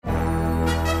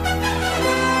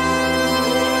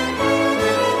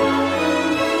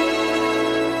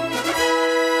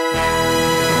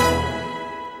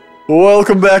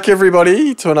Welcome back,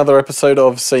 everybody, to another episode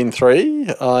of Scene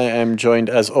 3. I am joined,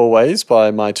 as always,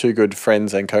 by my two good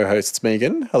friends and co-hosts,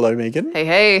 Megan. Hello, Megan.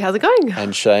 Hey, how's it going?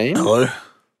 And Shane. Hello.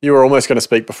 You were almost going to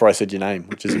speak before I said your name,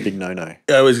 which is a big no-no.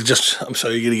 I'm so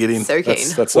eager to get in. So keen.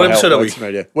 That's What not how episode it are works we?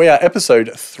 in radio. We are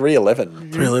episode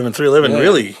 311. 311,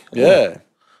 really? Yeah.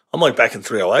 I'm like back in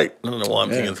 308. I don't know why I'm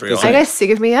thinking Are you 308. guys sick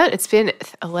of me yet? It's been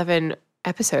 11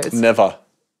 episodes. Never.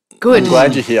 Good. I'm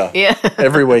glad you're here. Yeah.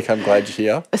 Every week I'm glad you're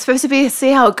here. It's supposed to be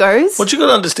see how it goes. What you got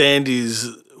to understand is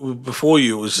before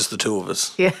you, it was just the two of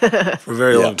us Yeah. for a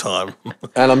very long time.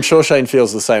 And I'm sure Shane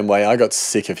feels the same way. I got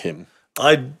sick of him.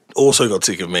 I also got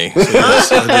sick of me. So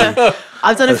yes, I do.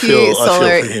 I've done a few I feel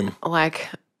solo for him.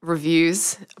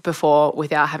 reviews before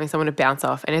without having someone to bounce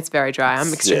off, and it's very dry.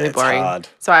 I'm extremely it's boring. hard.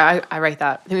 So I rate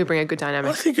that. I think we bring a good I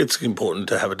dynamic. think it's important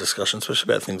to have a discussion,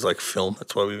 especially about things like film.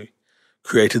 That's why we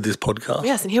created this podcast.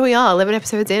 Yes, and here we are, 11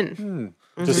 episodes in.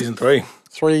 Season 3.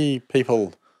 3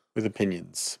 people with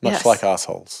opinions, much Yes. like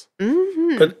assholes.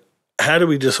 But how do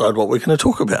we decide what we're going to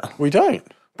talk about? We don't.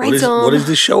 Brainstorm. What is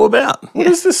this show about? What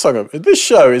is this song about? This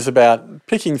show is about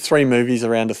picking 3 movies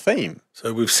around a theme.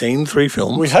 So we've seen 3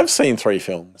 films, We have seen 3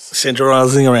 films,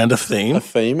 centralizing around a a theme,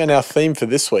 theme, and our theme for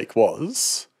this week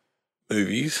was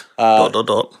movies, ...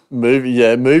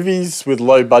 movies with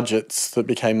low budgets that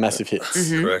became massive hits.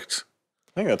 Mm-hmm. Correct.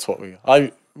 I think that's what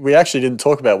we actually didn't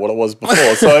talk about what it was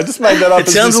before, so I just made that up. It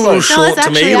as sounds a this little week. short it's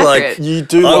to me. actually Like accurate. You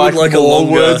do I would like, like a more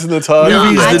longer- words in the title.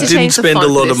 movies I had that to change didn't the spend a font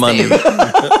for lot of this money. theme.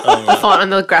 The font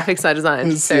and the graphics I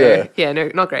designed. So Yeah.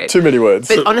 not great. Too many words.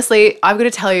 But honestly, I've got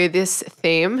to tell you, this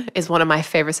theme is one of my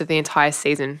favorites of the entire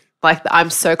season. Like, I'm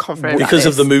so confident Because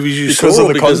about of the this. movies you because saw, of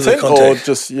the because content, of the or context.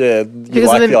 just you Because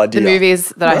like of the idea. the movies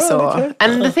that I Right, saw. okay.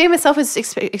 And the theme itself is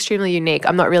extremely unique.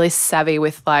 I'm not really savvy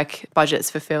with like budgets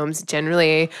for films.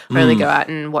 Generally, I only go out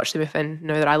and watch them if I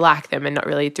know that I like them and not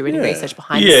really do any research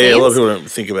behind the Yeah, scenes. a lot of people don't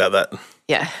think about that.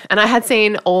 Yeah. And I had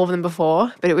seen all of them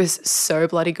before, but it was so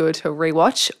bloody good to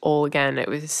rewatch all again. It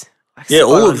was like Yeah, spot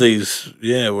all on. of these,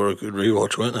 were a good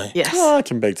rewatch, weren't they? Yes. Oh, I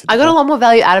can beg to I got a lot more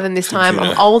value out of them this time. you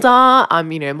know. I'm older, I'm,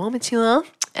 more mature.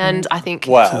 And I think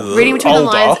Wow. reading between the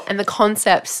Older. lines and the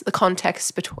concepts, the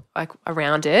context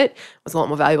around it was a lot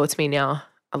more valuable to me now.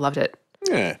 I loved it.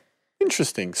 Yeah.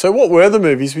 Interesting. So what were the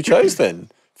movies we chose then,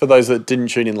 for those that didn't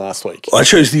tune in last week? I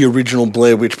chose the original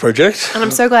Blair Witch Project. And I'm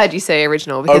so glad you say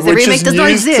original because the Which remake is does not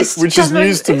news exist. which Does is not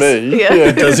news to exist. me. Yeah.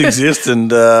 It does exist,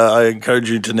 and I encourage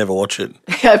you to never watch it.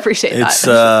 I appreciate It's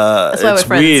that. why we're it's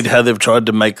friends. weird how they've tried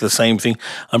to make the same thing.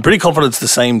 I'm pretty confident it's the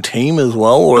same team as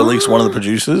well, or at least one of the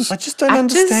producers. I just don't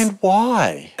Actors? understand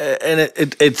why. And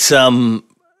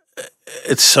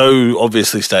it's so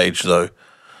obviously staged though.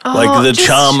 Like the just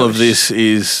charm of shush. this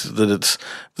is that it's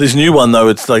this new one though.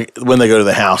 It's like when they go to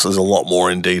the house, there's a lot more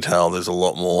in detail. There's a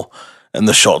lot more, and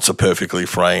the shots are perfectly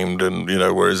framed. And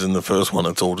whereas in the first one,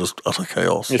 it's all just utter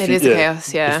chaos. If It you- is a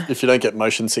chaos, yeah. If you don't get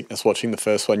motion sickness watching the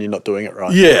first one, you're not doing it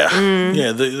right. Yeah,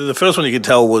 yeah. The first one you could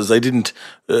tell was they didn't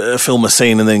film a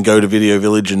scene and then go to Video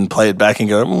Village and play it back and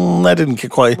go, that didn't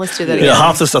quite. Let's do that You know, again.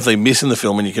 half the stuff they miss in the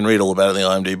film, and you can read all about it in the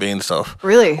IMDb and stuff.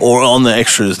 Really? Or on the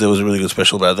extras, there was a really good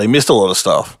special about it. They missed a lot of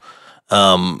stuff.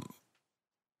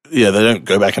 They don't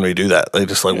go back and redo that. They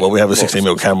just we have a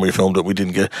 16mm camera, we filmed it, we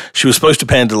didn't get. She was supposed to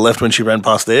pan to the left when she ran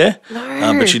past there,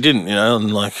 but she didn't.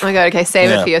 And like. Oh my God, okay, save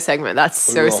Yeah. it for your segment. That's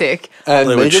so sick. And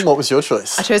Blair Megan, Witch. what was your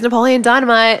choice? I chose Napoleon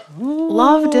Dynamite.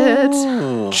 Loved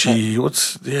it. Gee,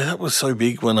 that was so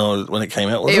big when it came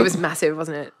out. It was massive,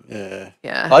 wasn't it? Yeah.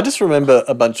 Yeah. I just remember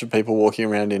a bunch of people walking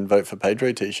around in Vote for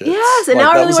Pedro t-shirts. Yes, and Like,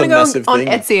 now I that really was want a to massive go on thing.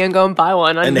 Etsy and go and buy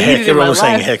one. I And need heck, it in my everyone was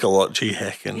saying life. heck a lot. Gee,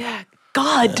 heck. And Yeah.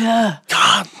 God.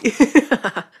 God.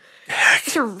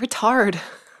 It's a retard.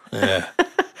 Yeah.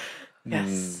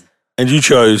 Yes. And you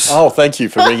chose. Oh, thank you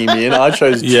for bringing me in. I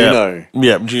chose Juno.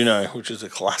 Yeah, Juno, which is a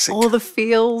classic. All the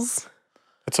feels.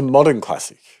 It's a modern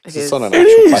classic. It's is. not an It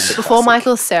actual is. classic. Before classic.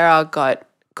 Michael Cera got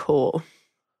cool.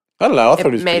 I don't know. I thought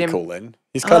he was made pretty him- cool then.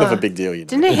 He's kind of a big deal,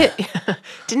 Didn't he hit?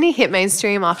 Didn't he hit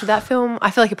mainstream after that film?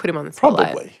 I feel like it put him on the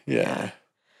spotlight. Probably, yeah.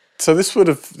 So this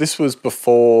was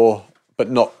before, but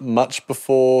not much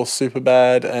before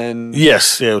Superbad and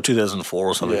Yes, 2004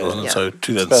 or something, Yeah. wasn't it? Yeah. So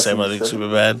 2007, I think, 2007.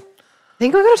 super bad. I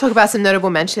think we're going to talk about some notable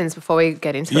mentions before we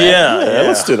get into it. yeah,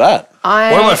 let's do that.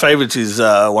 I, One of my favorites is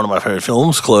one of my favorite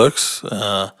films, Clerks,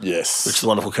 Yes. which the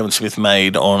wonderful Kevin Smith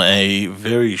made on a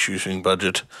very shoestring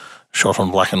budget, shot on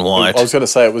black and white. I was going to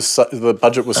say the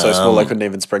budget was so small they couldn't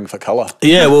even spring for color.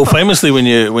 Yeah, well, famously, when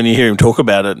you hear him talk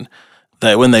about it,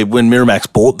 when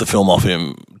Miramax bought the film off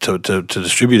him to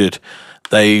distribute it,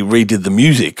 they redid the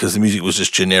music because the music was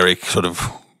just generic sort of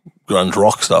grunge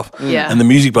rock stuff. Yeah. And the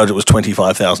music budget was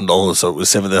 $25,000, so it was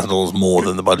 $7,000 more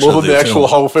than the budget More of than the actual film.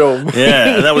 whole film.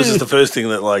 Yeah, and that was just the first thing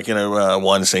that, like,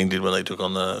 Weinstein did when they took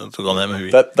on that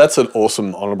movie. That's an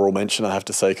awesome honourable mention, I have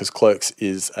to say, because Clerks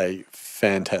is a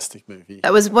fantastic movie.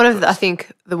 That was one of, I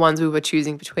think, the ones we were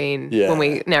choosing between when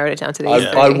we narrowed it down to these.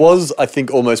 I was, I think,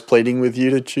 almost pleading with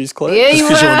you to choose Clerks. Yeah, Just you were.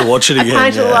 because you wanted to watch it again.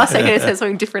 And to the yeah. last second, it said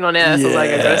something different on air. So I was like,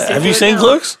 I gotta stick Have to you it seen now.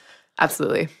 Clerks?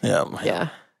 Absolutely. Yeah. Yeah.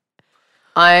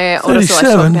 I also like to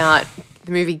 37. talk about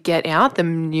the movie Get Out, the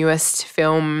newest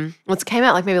film. Well, it came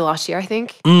out like maybe last year, I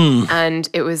think. And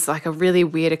it was like a really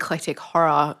weird, eclectic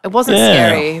horror. It wasn't Yeah.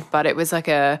 scary, but it was like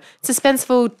a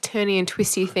suspenseful, turny and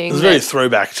twisty thing. It was very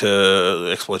throwback to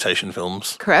exploitation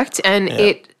films. Correct. And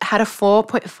it had a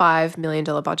 $4.5 million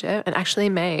budget and actually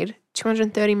made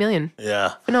 $230 million.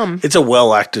 Yeah. Phenom. It's a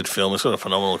well-acted film. It's got a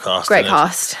phenomenal cast. Great in it.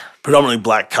 cast. Predominantly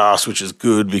black cast, which is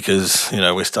good because,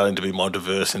 we're starting to be more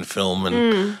diverse in film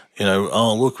and,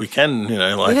 oh, look, we can,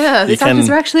 like... Yeah, you these can, actors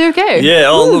are actually okay. Yeah,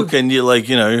 oh, look, and you're like,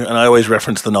 and I always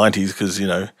reference the 90s because,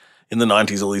 in the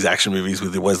 90s, all these action movies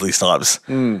with the Wesley Snipes.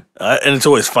 And it's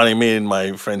always funny, me and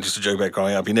my friends used to joke about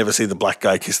growing up, you never see the black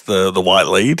guy kiss the white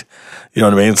lead. You know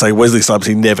what I mean? It's like Wesley Snipes,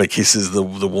 he never kisses the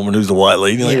woman who's the white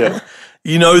lead. You're like, Yeah.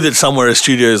 You know that somewhere a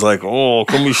studio is like, oh,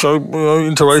 can we show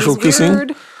interracial This is kissing?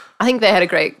 weird. I think they had a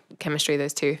great chemistry,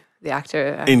 those two. The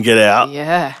actor. In Get Out.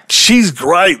 Yeah. She's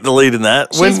great, the lead in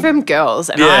that. She's from Girls,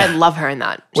 and I love her in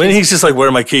that. When he's just like, where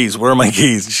are my keys? Where are my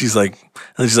keys? And she's like,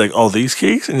 oh, these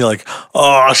keys? And you're like,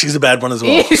 oh, she's a bad one as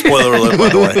well. Spoiler alert, by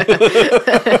the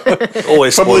way.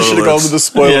 Always Probably spoiler should have gone alerts. with the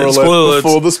spoiler alert spoiler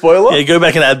before alerts. the spoiler. Yeah, go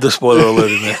back and add the spoiler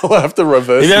alert in there. I'll have to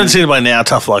reverse If you it. haven't seen it by now,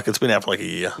 tough luck. It's been out for like a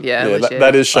year. Yeah, Yeah, legit.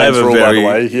 that is I have Shane's a rule, by very the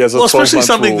way. He has a especially 12-month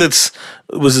something rule. that's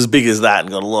was as big as that and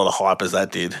got a lot of hype as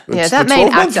that did. Yeah, The that main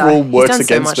 12-month actor. rule he's works done so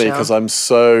against much me now. because I'm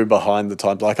so behind the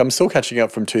time. Like, I'm still catching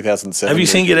up from 2007. Have you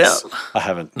seen Get movies. Out? I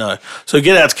haven't. No. So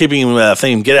Get Out's keeping with our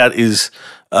theme. Get Out is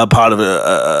part of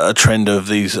a trend of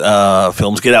these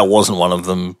films. Get Out wasn't one of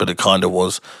them, but it kind of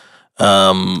was.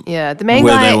 Yeah, the main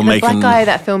where guy, they were the black making- guy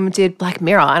that film did Black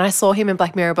Mirror, and I saw him in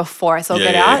Black Mirror before I saw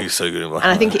Get Out, he's so good in Black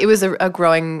and I Mirror. think it was a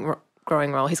growing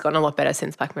role. He's gotten a lot better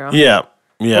since Black Mirror. Yeah, All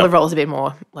yeah, the roles a bit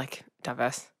more like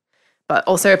diverse, but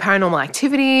also Paranormal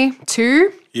Activity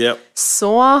 2, yeah.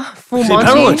 Saw, Full See, Paranormal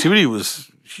Monty. Activity was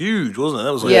huge, wasn't it?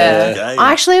 That was like Yeah, okay.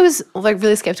 I actually was like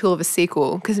really skeptical of a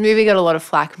sequel because the movie got a lot of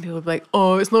flack and people would be like,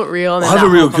 "Oh, it's not real." And I then have a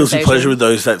that real whole guilty conversation. pleasure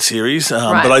with that series,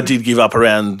 Right. but I did give up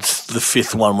around the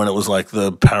fifth one when it was like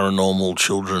the paranormal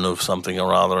children of something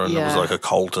or other, and it was Yeah. like a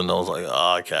cult, and I was like,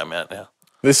 oh, okay, I'm out now.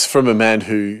 This from a man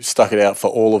who stuck it out for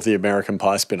all of the American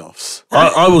Pie spin-offs.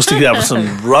 I will stick it out for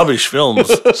some rubbish films.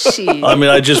 Jeez. I mean,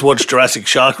 I just watched Jurassic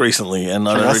Shark recently, and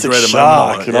I don't Jurassic regret it.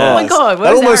 Shark, you know. Oh my God, what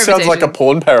that is that almost sounds like a reputation?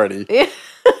 porn parody.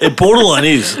 It borderline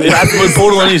is.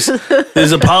 Borderline is.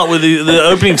 There's a part where the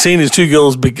opening scene is two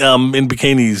girls in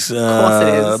bikinis. Of course it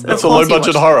is. It's Of a course you low-budget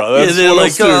watched horror. Yeah, That's they're what like,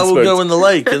 else do you we'll expect? go in the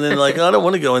lake, and then like, I don't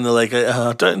want to go in the lake.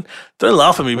 Don't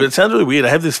laugh at me, but it sounds really weird. I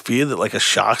have this fear that like a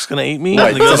shark's going to eat me. Wait,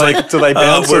 And the girl's do they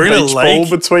bounce we're a in a beach lake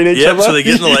ball between each Yep, other? so they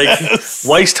get in the lake,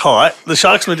 waist height. The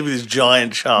shark's meant to be this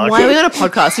giant shark. Why are we on a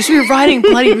podcast? We should be writing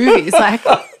bloody movies. Like,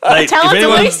 Mate, talent's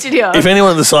wasted here. if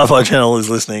anyone at the Sci-Fi Channel is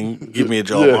listening, give me a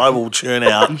job. Yeah. I will churn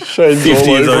out Shane's 50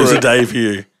 all of those over a it. day for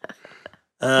you.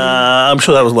 I'm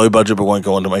sure that was low budget, but won't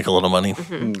go on to make a lot of money.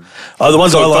 The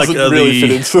ones I So it like doesn't are really fit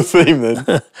the into the theme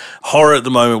then. horror at the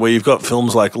moment, where you've got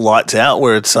films like Lights Out,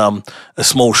 where it's a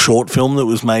small short film that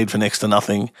was made for next to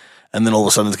nothing, and then all of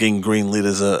a sudden it's getting greenlit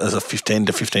as a $10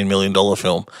 to $15 million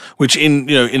film, which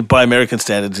by American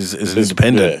standards is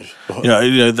independent.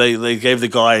 yeah. They gave the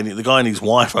guy and his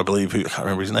wife, I believe, who I can't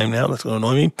remember his name now, that's going to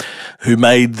annoy me, who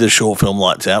made the short film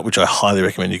Lights Out, which I highly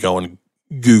recommend you go and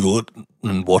Google it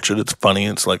and watch it. It's funny.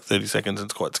 It's like 30 seconds.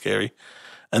 It's quite scary.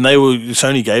 And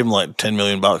Sony gave him like $10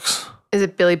 million. is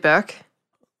it Billy Burke?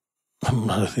 I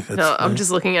don't think that's No, I'm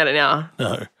just looking at it now.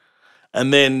 no.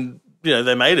 And then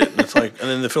they made it. And it's like, and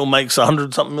then the film makes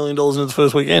 $100-something million in its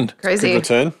first weekend. Crazy. Good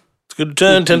return. It's a good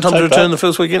return, 10 times take the return that. the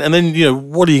first weekend. And then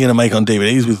what are you going to make on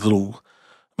DVDs with little?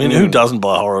 I mean, who doesn't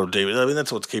buy horror DVD? I mean,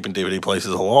 that's what's keeping DVD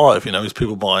places alive. Is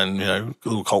people buying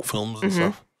little cult films and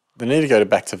stuff. They need to go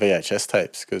back to VHS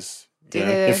tapes because Yeah.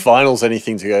 if vinyl's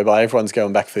anything to go by, everyone's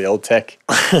going back for the old tech.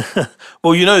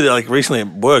 Well, that like recently at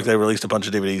work they released a bunch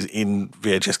of DVDs in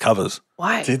VHS covers.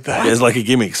 Why? Did they? As like a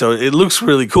gimmick, so it looks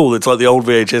really cool. It's like the old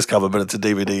VHS cover, but it's a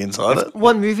DVD inside it.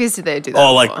 What movies did they do that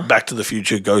Oh, like for? Back to the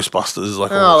Future, Ghostbusters,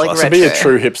 like Oh, all the like classics. To be a Retro.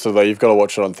 true hipster though, you've got to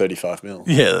watch it on 35mm.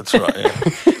 Yeah, that's right.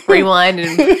 Yeah. Rewind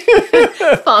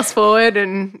and fast forward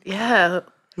and yeah.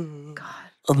 God.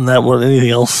 Other than that, what? Anything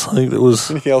else? I think that was.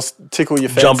 Anything else tickle your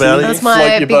fancy? Jump out at you? That's Float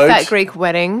my your big boat? fat Greek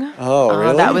wedding. Oh,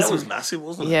 really? That was, That was massive,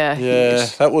 wasn't it? yeah. Yeah,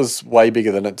 huge. that was way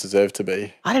bigger than it deserved to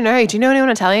be. I don't know. Do you know anyone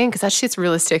Italian? Because that shit's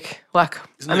realistic. Like,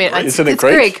 I mean, Greek? Isn't it it's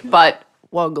Greek? Greek, but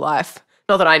wog life.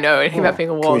 Not that I know anything about being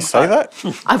a wog. Can we say but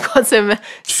that? I've got some said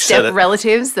step it.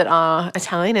 relatives that are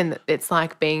Italian, and it's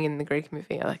like being in the Greek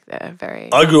movie. Like they're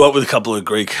very. I grew up with a couple of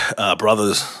Greek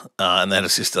brothers, and they had a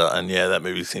sister, and yeah, that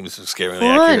movie seems scarily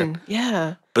accurate. Fun.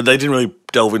 Yeah. But they didn't really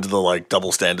delve into the like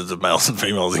double standards of males and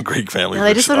females in Greek families, No, they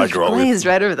which just sort I of grew up with. glazed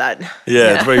right over that.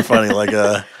 Yeah, it's very funny.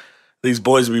 Like these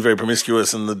boys would be very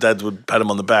promiscuous, and the dads would pat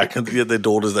them on the back, and yet their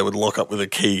daughters they would lock up with a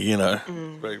key. You know,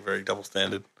 very very double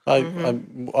standard.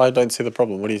 I don't see the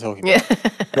problem. What are you talking about?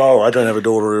 Yeah. No, I don't have a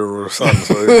daughter or a son,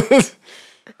 so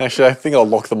Actually, I think I'll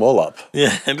lock them all up.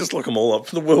 yeah, and just lock them all up.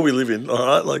 The world we live in, all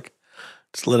right, like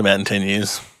just let them out in 10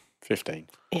 years. 15.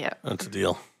 Yeah. That's a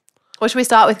deal. What should we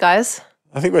start with, guys?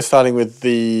 I think we're starting with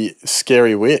the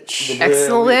Scary Witch.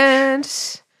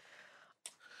 Excellent.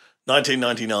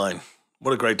 1999.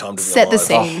 What a great time to be Set the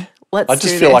alive. scene. Let's I just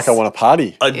do feel like I this. want a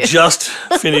party. I just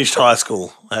finished high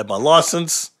school. I had my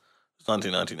license. It was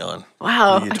 1999.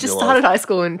 Wow. year I to just be started alive. high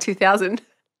school in 2000.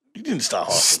 You didn't start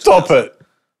high school. Stop it.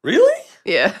 Really?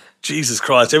 Yeah. Jesus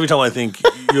Christ. Every time I think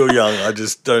you're young, I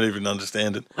just don't even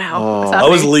understand it. Wow. What's I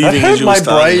was happening? I leaving had as you were my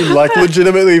starting. brain like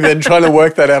legitimately then trying to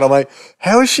work that out. I'm like,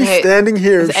 how is she Hey, standing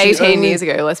here? It was if she 18 only- years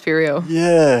ago, let's be real.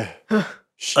 Yeah.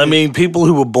 I mean, people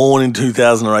who were born in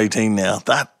 2018 now,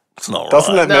 that's not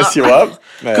Doesn't right. that mess you up?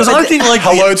 Because I think like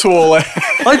Hello to all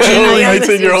I genuinely, Yeah, this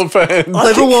 18-year-old fans.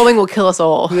 Global warming will kill us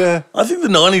all. Yeah. I think the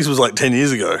 90s was like 10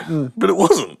 years ago, but it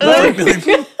wasn't.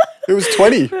 It was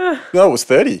 20. No, it was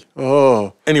 30.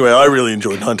 Oh. Anyway, I really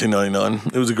enjoyed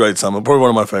 1999. It was a great summer, probably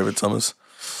one of my favourite summers.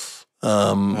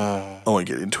 I won't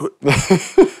get into it.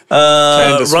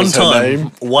 Candace was her Runtime,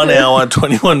 name. 1 hour,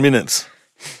 21 minutes.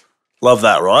 Love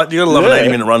that, right? You got to love an Yeah.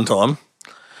 80-minute runtime.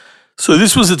 So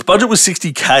its budget was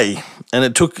 60K, and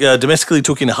it took domestically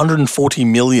took in 140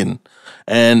 million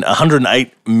and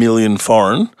 108 million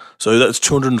foreign. So that's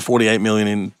 248 million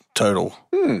in total.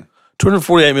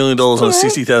 $248 million on a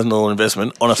 $60,000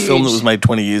 investment on a film that Huge. was made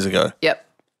 20 years ago. Yep.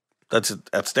 That's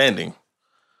outstanding.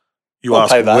 You I'll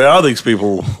ask, pay that. where are these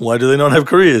people? Why do they not have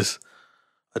careers?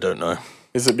 I don't know.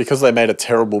 Is it because they made a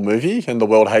terrible movie and the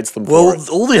world hates them for Well, it?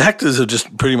 all the actors have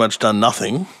just pretty much done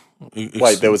nothing.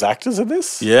 Wait, there was actors in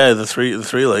this? Yeah, the three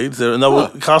leads. And they were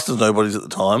cast as nobodies at the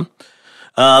time.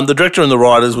 The director and the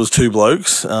writers was two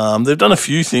blokes. They've done a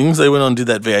few things. They went on and did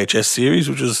that VHS series,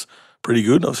 which was pretty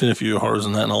good. I've seen a few horrors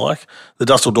in that and I like. The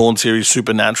Dust Till Dawn series,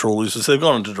 Supernatural. They've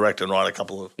gone on to direct and write a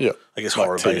couple of, Yeah. I guess, Like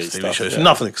horror-based TV TV stuff, shows. yeah.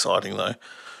 Nothing exciting, though,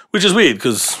 which is weird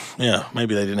because, yeah,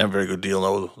 maybe they didn't have a very good deal.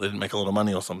 Or they didn't make a lot of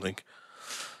money or something.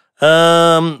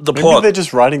 The Maybe plot. they're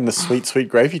just riding the sweet, sweet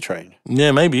gravy train.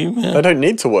 Yeah, maybe. Yeah. They don't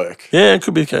need to work. Yeah, it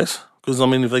could be the case. Because, I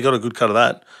mean, if they got a good cut of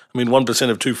that, I mean, 1%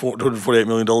 of $248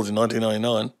 million in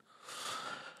 1999.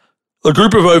 A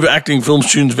group of overacting film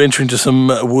students venture into some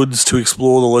woods to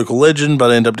explore the local legend,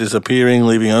 but end up disappearing,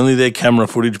 leaving only their camera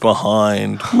footage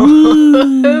behind.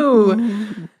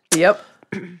 Ooh. Yep.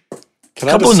 Can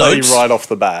I Couple just of say notes. right off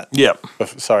the bat? Yep.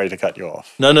 Sorry to cut you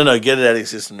off. No, get it out of your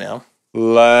system now.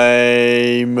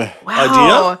 Lame.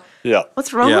 Wow. Yeah.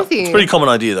 What's wrong Yeah. with you? It's a pretty common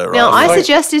idea, though, right? Now, I Like-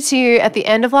 suggested to you at the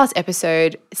end of last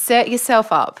episode, set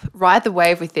yourself up, ride the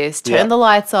wave with this, turn Yeah. the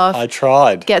lights off, I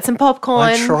tried. get some popcorn.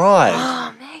 I tried.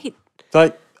 Oh, mate.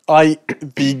 Like,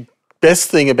 the best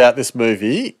thing about this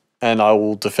movie, and I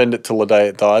will defend it till the day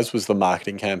it dies, was the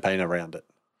marketing campaign around it.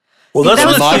 well, That that's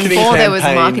was what I think. before there was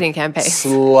a marketing campaign.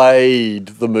 Slayed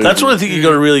the movie. That's what I think you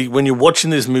got to really, when you're watching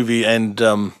this movie and,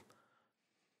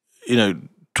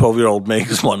 12-year-old me,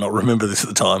 because might not remember this at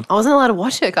the time. I wasn't allowed to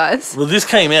watch it, guys. Well, this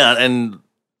came out and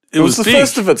it, It was the big.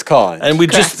 first of its kind. And we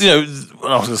Correct. just, I was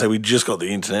going to say we just got the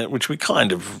internet, which we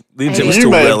kind of, the internet was you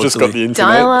still may have relatively. just got the internet.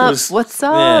 Dial up. was- What's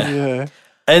up? Yeah. Yeah.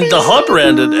 And the hype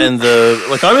around it and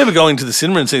I remember going to the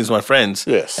cinema and seeing it with my friends.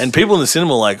 Yes. And people in the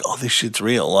cinema were like, oh, this shit's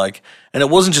real. Like, and it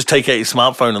wasn't just take out your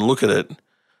smartphone and look at it.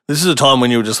 This is a time when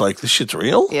you were just like, this shit's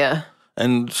real. Yeah.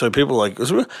 And so people were like,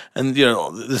 is it real? And,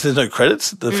 there's no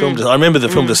credits. The film I remember the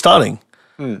film just starting.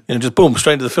 Just boom,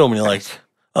 straight into the film. And you're like,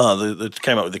 oh, it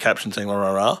came up with the caption saying, rah,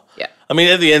 rah, rah. Yeah. I mean,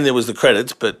 at the end there was the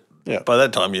credits, but Yeah. by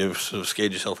that time you've sort of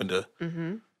scared yourself into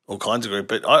all kinds of group.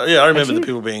 But I remember the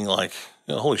people being like,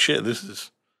 holy shit, this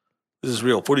is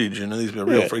real footage, and these are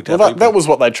real Yeah. freaked Well, out people. that was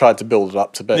what they tried to build it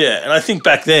up to be. Yeah, and I think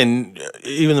back then,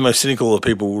 even the most cynical of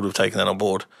people would have taken that on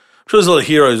board. I'm sure there's a lot of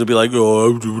heroes would be like, oh,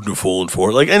 I wouldn't have fallen for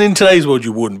it. Like, and in today's world,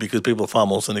 you wouldn't because people are far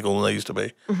more cynical than they used to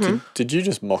be. Did you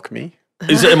just mock me?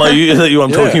 Is that you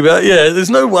I'm talking about? Yeah, there's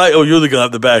no way. Oh, you're the guy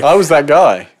at the back. I was that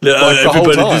guy. Yeah, like, the whole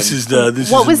everybody, time.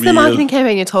 this What is was the real. marketing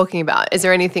campaign you're talking about? Is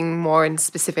there anything more in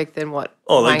specific than what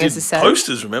Oh, they Wang did has said?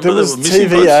 posters, remember? There was were missing TV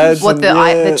posters. ads. What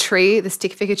Yeah. the tree, the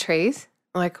stick figure trees?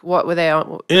 Like what were they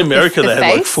on? In America, the they had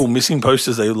like face? full missing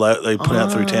posters they put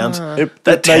out through towns. It-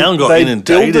 That they- town got they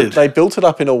inundated. They built it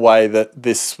up in a way that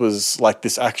this was like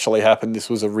this actually happened. This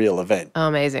was a real event. Oh,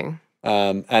 amazing.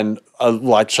 And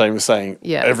like Shane was saying,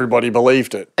 Yeah. everybody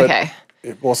believed it. But Okay.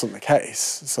 it wasn't the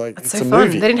case. It's like, it's So a fun.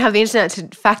 movie. They didn't have the internet to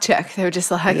fact check. They were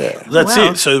just like, That's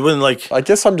wow. it. So when I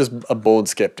guess I'm just a bored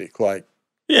skeptic. Like,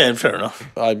 yeah, fair enough.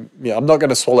 I'm not going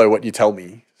to swallow what you tell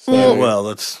me. So Yeah, well,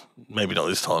 that's maybe not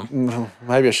this time.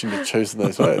 maybe I shouldn't have chosen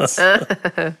those words.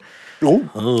 Ooh.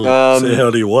 Say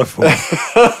hi to your wife for me.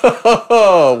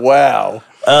 Oh, wow.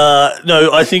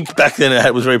 No, I think back then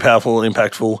it was very powerful and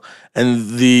impactful.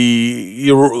 And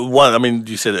I mean,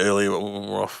 you said it earlier when we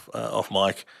were off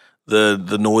mic,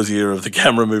 the nausea of the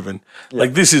camera movement.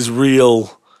 Like this is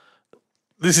real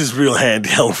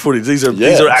handheld footage. These are Yeah,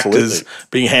 actors absolutely.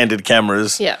 being handed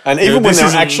cameras. Yeah. And You know, even when this they're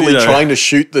isn't, actually you know- trying to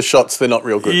shoot the shots, they're not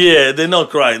real good. Yeah, they're not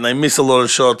great, and they miss a lot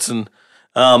of shots. And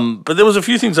but there was a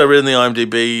few things I read in the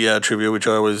IMDb trivia, which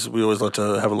we always like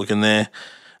to have a look in there.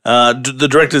 The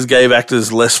directors gave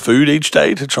actors less food each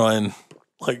day to try and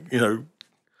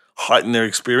heighten their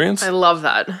experience. I love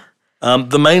that.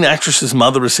 The main actress's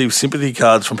mother received sympathy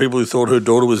cards from people who thought her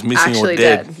daughter was missing Actually or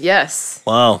dead. dead. Yes.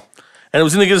 Wow. And it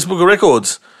was in the Guinness Book of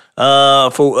Records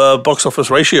for box office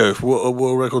ratio, for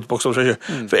World Records box office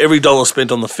ratio. For every dollar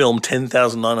spent on the film,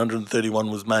 10,931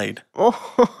 was made.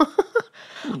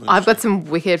 I've got some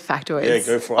wicked factoids. Yeah,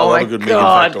 go for it. I Oh love my a good Megan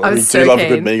God. factoid. I'm We so do love keen. a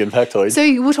good Megan factoid. So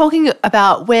you were talking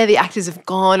about where the actors have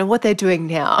gone and what they're doing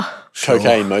now.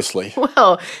 Cocaine mostly.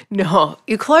 Well, no,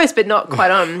 you're close, but not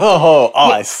quite on. Oh,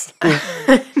 ice.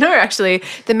 No, actually,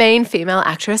 the main female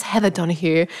actress, Heather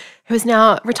Donahue, who is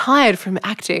now retired from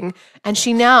acting, and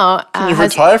she now You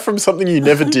retire from something you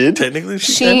never did. Technically,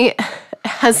 she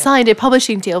has signed a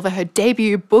publishing deal for her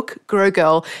debut book, Grow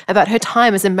Girl, about her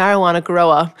time as a marijuana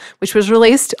grower, which was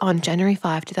released on January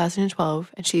 5, 2012.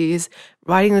 And she's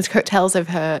writing the coattails of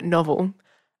her novel.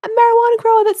 A marijuana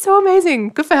grower, that's so amazing.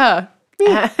 Good for her.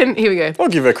 And here we go. I'll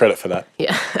give her credit for that.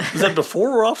 Yeah. Was that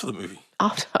before or after the movie?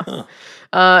 After.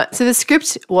 So the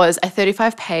script was a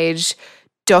 35-page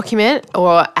document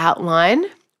or outline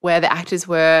where the actors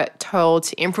were told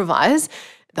to improvise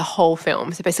the whole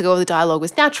film. So basically all the dialogue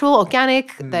was natural,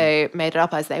 organic. They made it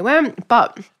up as they went.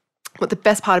 But what the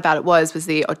best part about it was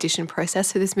the audition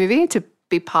process for this movie to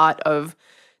be part of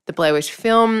the Blair Witch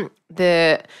film.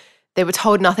 They were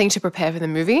told nothing to prepare for the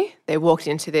movie. They walked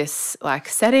into this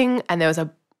setting and there was a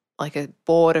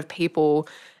board of people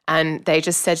and they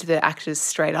just said to the actors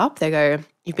straight up, they go,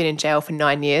 "You've been in jail for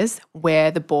 9 years. We're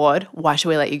the board. Why should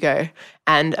we let you go?"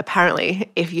 And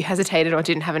apparently, if you hesitated or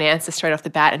didn't have an answer straight off the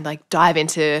bat and dive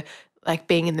into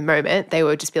being in the moment, they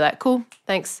would just be like, "Cool,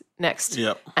 thanks, next."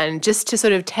 Yep. And just to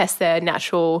sort of test their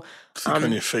natural Think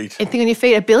on your feet. and think on your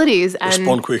feet abilities and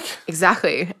Respond quick.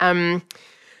 exactly.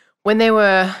 When they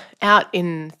were out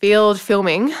in field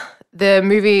filming, the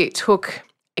movie took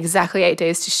exactly 8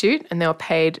 days to shoot, and they were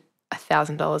paid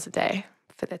 $1,000 a day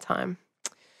for their time.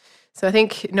 So I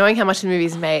think knowing how much the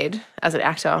movie's made as an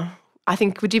actor, I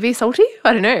think, would you be salty?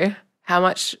 I don't know. How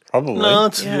much? Probably. No,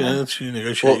 that's you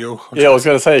negotiate your contract. Yeah, I was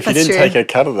going to say, if you That's didn't true. take a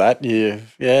cut of that, yeah.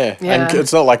 Yeah. And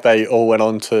it's not like they all went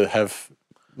on to have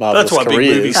marvelous That's why big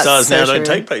careers. movie That's stars so now don't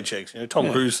true. take paychecks. Tom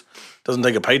Cruise doesn't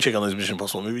take a paycheck on those Mission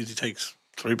Impossible movies. He takes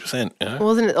 3%.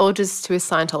 Wasn't it all just to his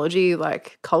Scientology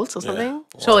cult or something?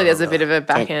 Surely there's a bit of a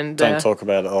back end. Don't talk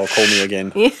about it. I'll call me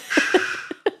again.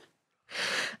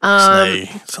 Snay,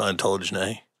 Scientology,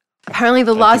 nay. Apparently,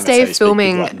 the last day of that's how you speak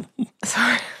filming. Latin.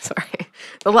 Sorry.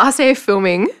 The last day of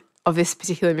filming of this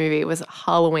particular movie was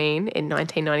Halloween in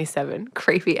 1997.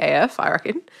 Creepy AF, I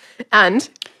reckon. And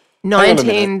Hang on a 19.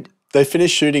 minute. They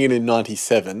finished shooting it in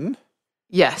 97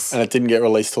 Yes. and it didn't get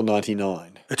released till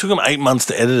 99. It took them 8 months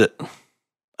to edit it.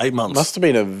 8 months. Must have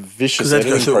been a vicious Because they had to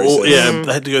go editing through process. all. Yeah,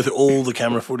 they had to go through all the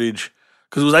camera footage.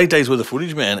 Because it was 8 days worth of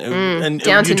footage, man. And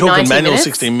Down you're to talking 90 manual minutes?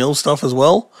 16 mil stuff as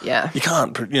well. Yeah. You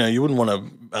can't, you wouldn't want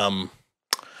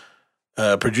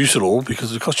to produce it all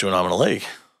because it would cost you an arm and a leg.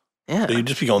 Yeah. So you'd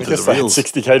just be going I through guess the they had reels.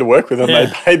 60K to work with and Yeah.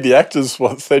 they paid the actors,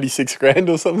 36 grand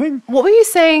or something? What were you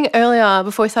saying earlier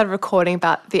before we started recording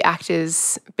about the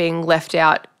actors being left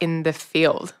out in the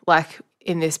field,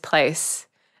 in this place?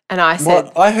 And I said,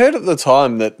 Well, I heard at the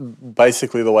time that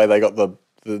basically the way they got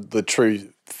the true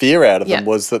fear out of them Yeah.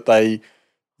 was that the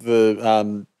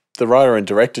writer and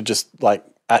director just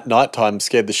at night time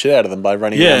scared the shit out of them by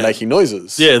running Yeah. around making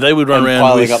noises. Yeah, they would run and around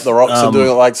piling with, up the rocks and doing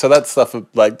it like so. That stuff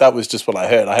like that was just what I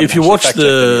heard. I haven't if you actually watch fact-checked any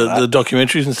of the that.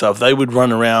 documentaries and stuff, they would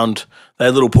run around. They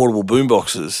had little portable boom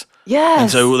boxes. Yes.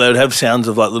 And so they would have sounds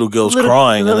of like little girls Little-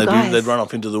 crying, and little guys. they'd run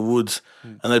off into the woods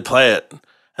and they'd play it.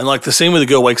 And like the scene where the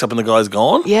girl wakes up and the guy's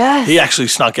gone, Yes. he actually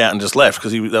snuck out and just left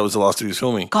because that was the last of his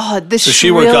filming. God, the So she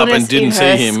woke up and shrillness didn't in see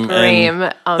her him. Scream,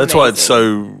 And that's why it's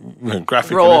amazing. so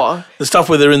graphic. Raw. isn't it? The stuff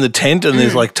where they're in the tent and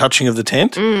there's like touching of the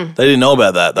tent, they didn't know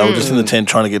about that. They were just in the tent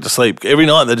trying to get to sleep. Every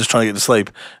night they're just trying to get to sleep,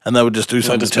 and they would just do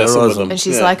something just to messing terrorize with them. them. And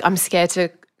she's Yeah. like, I'm scared to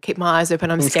keep my eyes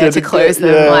open. I'm scared scared to to close get-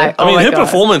 them. yeah. Like, I mean, oh my her God.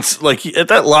 performance, like at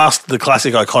that last, the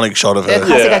classic iconic shot of her, The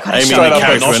classic iconic aiming shot. the Straight up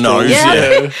character her her nose,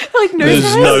 nostrils. yeah. Like nose There's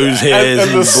hairs. nose hairs and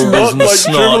the boogers snot and like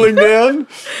snot. dribbling down.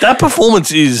 That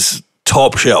performance is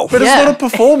top shelf. But Yeah. it's not a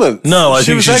performance. No, I she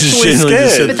think was she's just actually genuinely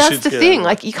just scared. But that's shit's the scary. thing.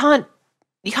 Like you can't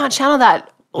channel that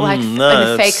like no, in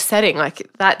a fake it's- setting. Like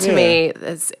that to me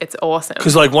is it's awesome.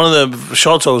 Because like one of the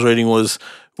shots I was reading was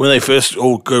when they first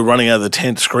all go running out of the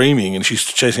tent screaming, and she's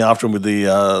chasing after him with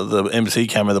the MC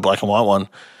camera, the black and white one.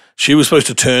 She was supposed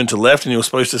to turn to the left, and you were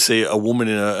supposed to see a woman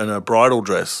in a bridal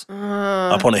dress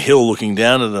up on a hill looking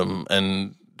down at them,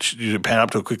 and you pan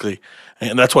up to her quickly,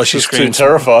 and that's why she She's too screams.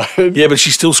 terrified. Yeah, but she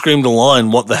still screamed the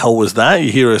line. What the hell was that?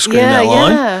 You hear her scream Yeah, that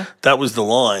line. yeah. That was the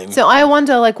line. So I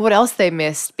wonder like what else they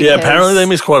missed. Yeah, because apparently they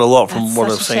missed quite a lot from that's what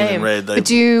such I've a seen and shame. read. They, But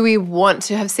do we want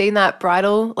to have seen that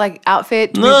bridal like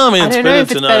outfit? no, I mean it's don't know better if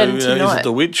to it's know. better You to know, is not. it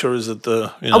the witch or is it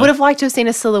the? You I know? would have liked to have seen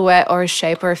a silhouette or a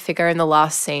shape or a figure in the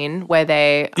last scene where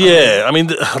they. Yeah, I mean,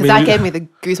 That gave me the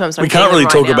goosebumps. we can't really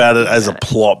talk about it as a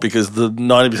plot because the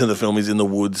 90% of the film is in the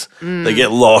woods. They get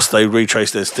lost. They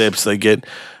retrace their steps. They get,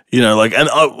 like, and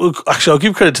actually, I'll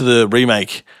give credit to the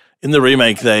remake. In the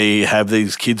remake, they have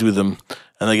these kids with them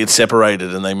and they get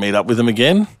separated and they meet up with them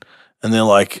again. And they're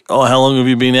like, oh, how long have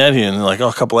you been out here? And they're like, oh,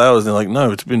 a couple hours. And they're like,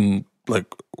 no, it's been like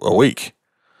a week.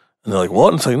 And they're like, what?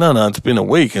 And it's like, no, it's been a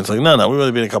week. And it's like, no, we've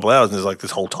only been a couple hours. And there's like this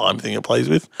whole time thing it plays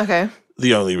with. Okay.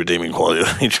 The only redeeming quality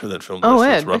of nature of that film. Oh, The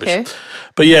rest of weird. it's rubbish. Okay.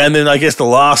 But yeah, and then I guess the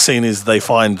last scene is they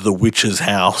find the witch's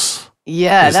house.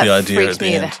 Yeah, is that the idea freaked at the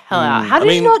me the end. hell out. How did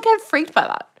mean- you not get freaked by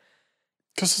that?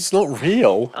 Because it's not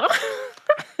real.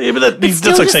 Yeah, but that's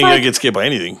still like just saying you like- don't get scared by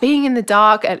anything. Being in the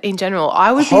dark in general,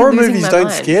 I would Horror be losing movies my don't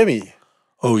mind. scare me.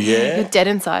 Oh You're yeah. dead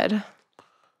inside.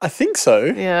 I think so.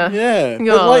 Yeah. Yeah.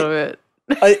 You're But a like, little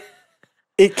bit.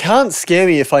 it can't scare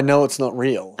me if I know it's not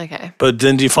real. Okay. But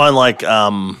then do you find like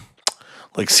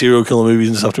serial killer movies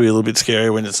and stuff to be a little bit scary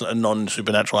when it's a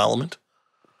non-supernatural element?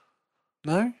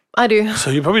 No? I do.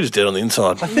 So you're probably just dead on the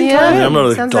inside. I think Yeah. I I mean, am. I'm not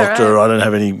a Sounds doctor. alright. I don't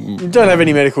have any. You don't have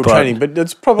any medical But training, but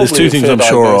it's probably There's two a things fair I'm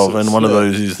sure of, diagnosis. and one of Yeah.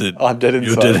 those is that I'm dead inside.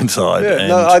 you're dead inside. Yeah, and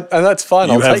no, and that's fine.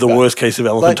 you I'll have take the that. worst case of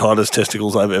elephantitis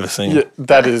testicles I've ever seen. Yeah,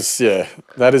 that is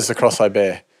the cross I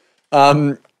bear.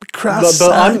 Cross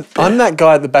But I I'm that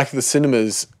guy at the back of the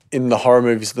cinemas in the horror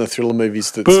movies and the thriller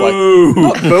movies that's Boo! like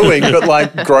not booing, but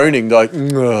like groaning, like,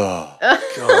 "Ugh."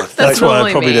 That's why normally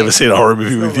I'd probably me. never seen a horror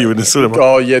movie with you in the cinema.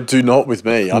 Oh yeah, do not with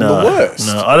me. I'm the worst.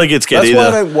 No, I don't get scared That's either. why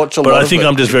I don't watch a but lot I of think it.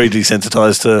 I'm just very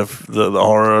desensitized to the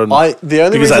horror. And The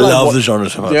only because reason I love wa- the genre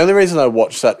so much. The only reason I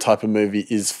watch that type of movie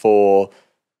is for,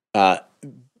 I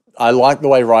like the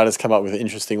way writers come up with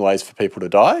interesting ways for people to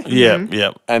die, Yeah,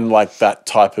 yeah. and like that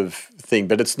type of thing.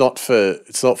 But it's not for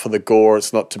the gore.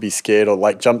 It's not to be scared, or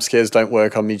like jump scares don't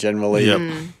work on me generally Yep.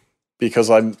 because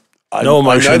I No I know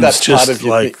emotions, that's just part of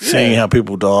your like thing. seeing how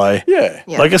people die. Yeah.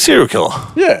 Yeah. Like a serial killer.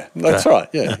 Yeah, that's right.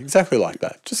 Yeah, exactly like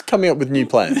that. Just coming up with new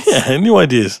plans. Yeah, new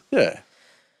ideas. Yeah.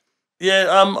 Yeah,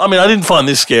 I mean, I didn't find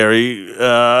this scary.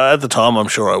 At the time, I'm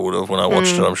sure I would have when I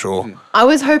watched it, I'm sure. I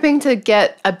was hoping to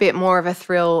get a bit more of a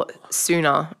thrill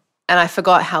sooner, and I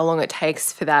forgot how long it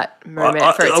takes for that moment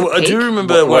for it to I peak. do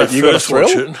remember when I Wait, you got a first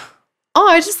watched thrill? it. Oh,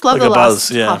 I just love Like the a last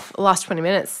buzz, yeah. last 20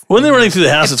 minutes. When they're running through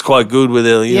the house, it's quite good where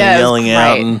they're you know, Yeah, it was yelling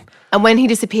out. great. And when he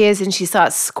disappears and she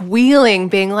starts squealing,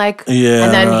 being like, Yeah,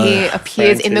 and then I he know.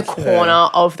 appears in the Frantic, corner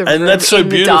of the room And that's so in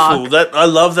the beautiful. dark. That I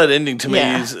love that ending. To me,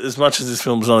 Yeah. is, as much as this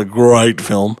film's not a great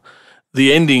film,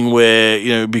 the ending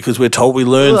where because we're told we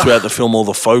learn Ugh. throughout the film all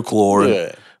the folklore, and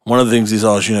Yeah. one of the things is,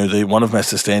 one of them has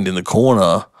to stand in the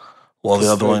corner while the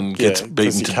other one gets Yeah, 'cause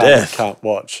beaten you to can't- death. Can't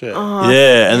watch. Yeah. Oh,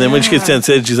 Yeah, and then when she gets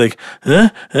downstairs, she's like, huh?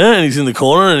 And he's in the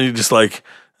corner, and he just like,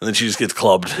 and then she just gets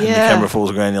clubbed, and the Yeah. camera falls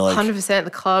around. You're like, 100%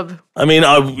 the club. I mean,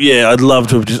 I'd love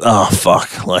to have just,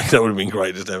 fuck, like that would have been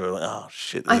great just to have it like, oh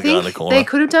shit, there's I a guy in the think corner. they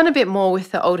could have done a bit more with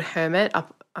the old hermit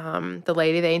up. The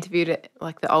lady they interviewed,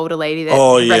 like the older lady that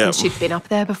Oh, yeah. reckoned she'd been up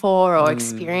there before or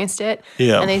experienced it.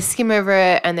 Yeah. And they skim over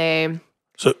it and they,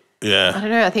 So I yeah, don't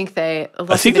know, I think they I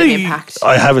lost think a bit of they. impact.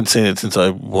 I haven't seen it since I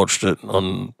watched it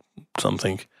on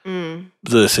something.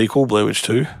 The sequel, Blair Witch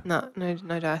 2. No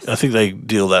dice. I think they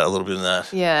deal that a little bit in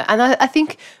that. Yeah, and I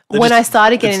think when I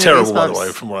started getting it's the terrible, by the Goosebumps,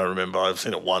 way, from what I remember. I've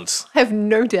seen it once. I have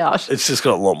no doubt. It's just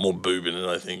got a lot more boob in it,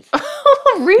 I think.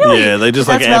 Really? Yeah, they just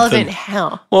That's like relevant.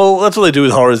 How? Well, that's what they do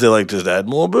with horrors. They're like, just add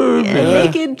more boob. Yeah, Yeah.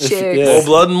 naked chicks. yeah. More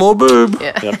blood and more boob.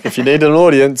 Yeah. Yep. If you need an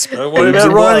audience, Don't worry boobs about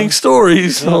and blood. writing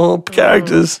stories or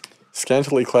characters.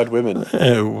 Scantily clad women.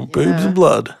 Yeah, boobs and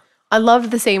blood. I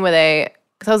loved the scene where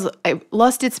it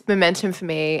lost its momentum for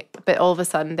me, but all of a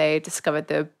sudden they discovered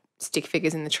the stick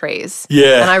figures in the trees.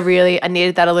 Yeah. And I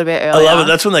needed that a little bit I earlier. love it.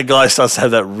 That's when that guy starts to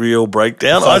have that real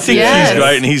breakdown. I think Yes. he's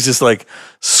great, and he's just like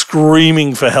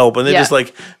screaming for help, and they're Yeah. just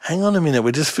like, "Hang on a minute,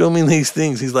 we're just filming these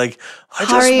things." He's like, "I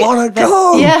Hurry- just want to that-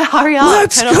 go. Yeah, hurry up.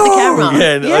 Let's Turn go." off the camera.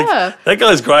 Yeah, and, like, that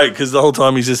guy's great because the whole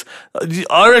time he's just.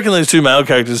 I reckon those two male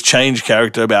characters change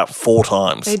character about 4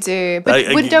 times. They do. But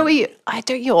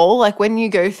don't you all, like when you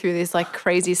go through this like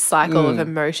crazy cycle of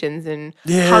emotions and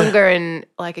Yeah. hunger and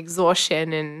like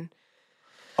exhaustion and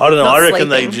I don't know. not I reckon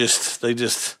they sleeping.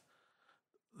 just.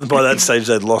 By that stage,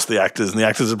 they'd lost the actors, and the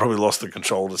actors had probably lost the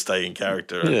control to stay in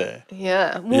character.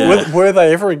 Yeah. Well, Were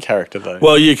they ever in character though?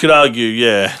 Well, you could argue,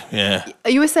 yeah.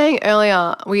 you were saying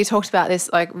earlier, we talked about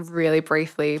this like really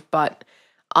briefly, but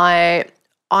I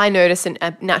noticed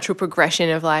a natural progression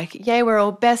of like, yay, we're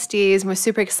all besties and we're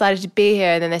super excited to be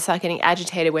here. And then they start getting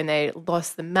agitated when they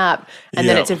lost the map. And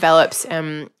then Yeah. it develops,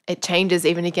 it changes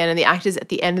even again. And the actors at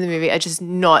the end of the movie are just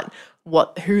not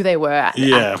who they were at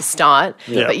the start.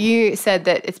 Yeah. But you said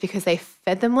that it's because they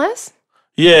fed them less?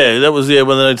 Yeah, that was when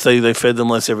they'd say they fed them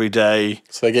less every day.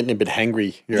 So they're getting a bit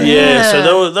hangry. Yeah, so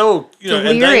they were and they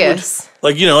would, Delirious.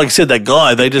 like I said, that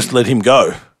guy, they just let him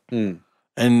go.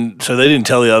 And so they didn't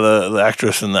tell the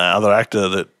actress and the other actor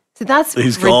that So that's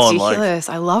he's ridiculous. gone, like,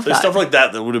 I love there's that. stuff like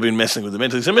that would have been messing with the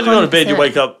mentally. So imagine going to bed, you 100%.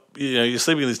 wake up, you're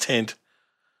sleeping in this tent,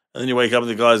 and then you wake up and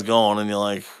the guy's gone, and you're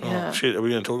like, Yeah. shit, are we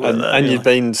going to talk about that? And you're you've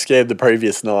been scared the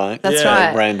previous night. That's Yeah.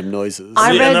 right. Random noises.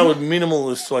 I and read- they were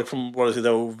minimalist, like from what I said, they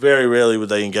were very rarely would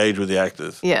they engage with the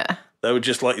actors. Yeah. They would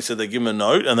just, like you said, they give them a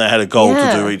note and they had a goal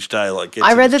Yeah. to do each day. Like, get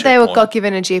I to read this that they checkpoint. got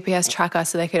given a GPS tracker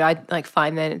so they could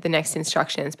find the next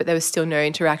instructions, but there was still no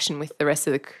interaction with the rest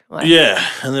of the Yeah,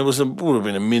 and there would have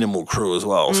been a minimal crew as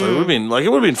well, so it would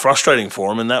have been frustrating for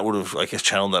them, and that would have, I guess,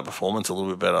 channeled that performance a little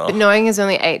bit better. But knowing it's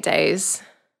only 8 days,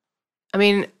 I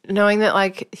mean, knowing that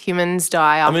like humans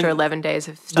die after 11 days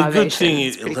of The starvation. good thing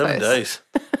is it's pretty 11 close. days.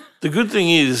 The good thing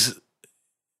is,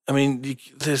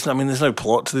 there's no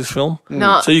plot to this film,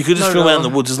 No, so you could just not film at out in the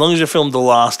all. woods as long as you filmed the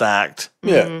last act.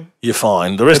 Yeah. You're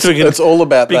fine. The rest of it can, It's all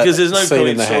about because that there's no scene point.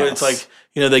 in the So house. it's like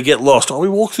they get lost. Oh, we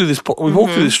walked through this. We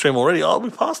walked through this stream already. Oh, we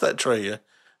passed that tree. Yeah.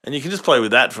 And you can just play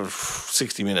with that for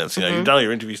 60 minutes. You've done all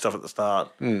your interview stuff at the start.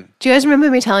 Do you guys remember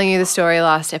me telling you the story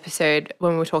last episode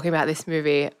when we were talking about this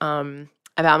movie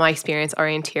about my experience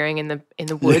orienteering in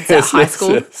the woods at high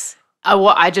school? yes.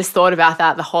 I just thought about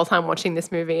that the whole time watching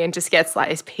this movie and just gets like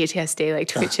this PTSD, like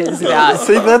twitches about.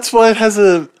 See, that's why it has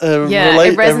a it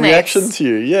resonates. reaction to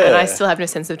you. Yeah. And I still have no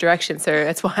sense of direction, so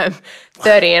that's why I'm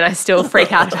 30 and I still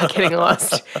freak out about getting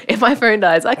lost. If my phone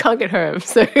dies, I can't get home.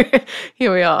 So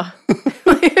here we are.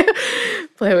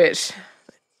 Blair Witch.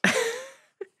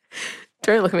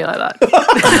 Don't look at me like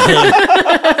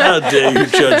that. How dare you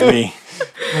judge me?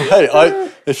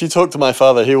 Hey, if you talk to my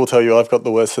father, he will tell you I've got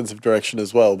the worst sense of direction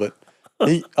as well. But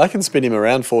I can spin him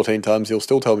around 14 times. He'll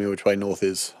still tell me which way north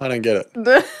is. I don't get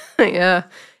it. Yeah.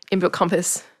 Inbuilt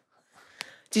compass.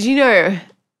 Did you know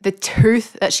the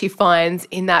tooth that she finds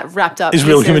in that wrapped up Is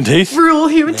real piece human of- teeth? Real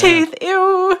human teeth.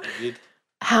 Ew.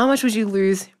 How much would you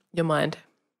lose your mind?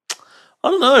 I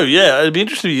don't know. Yeah, I'd be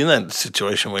interested in that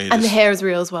situation where you And the just, hair is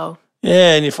real as well.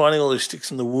 and you're finding all those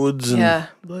sticks in the woods. And Yeah.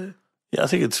 I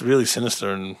think it's really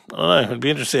sinister. And I don't know. It'd be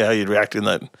interesting how you'd react in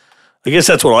that. I guess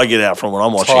that's what I get out from when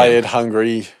I'm watching. Tired,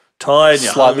 hungry. Tired,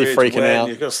 you're slightly hungry, it's freaking wet, out.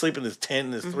 You've got to sleep in this tent,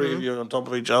 and there's 3 of you on top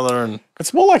of each other. And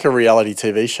It's more like a reality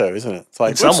TV show, isn't it? It's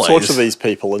like, In some let's torture ways. these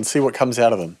people and see what comes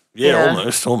out of them. Yeah.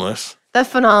 almost. That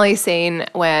finale scene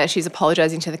where she's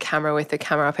apologizing to the camera with the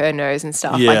camera up her nose and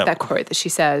stuff, Yeah. like that quote that she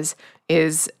says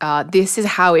is, this is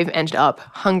how we've ended up,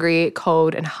 hungry,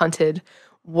 cold, and hunted.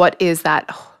 What is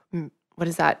that? What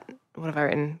is that? What have I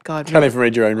written? God, Can't even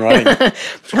read your own writing.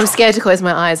 I'm scared to close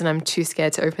my eyes and I'm too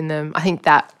scared to open them. I think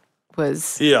that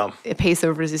was Yeah. a piece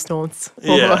of resistance,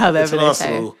 or Yeah. however It's a they nice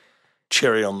say. little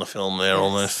cherry on the film there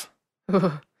almost.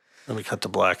 Then we cut to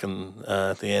black and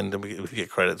at the end and we get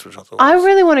credits, which I thought I was-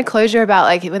 really wanted closure about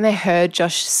like when they heard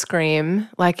Josh scream.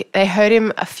 Like they heard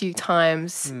him a few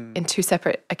times in 2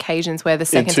 separate occasions where the In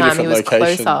second 2 time he was different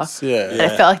locations. closer. Yeah. And I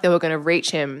felt like they were going to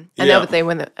reach him. And Yeah.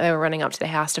 when they were running up to the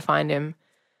house to find him.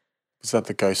 Was that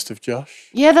the ghost of Josh?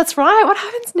 Yeah, that's right. What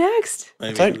happens next?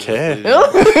 Maybe don't care.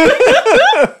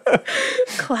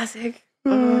 Classic.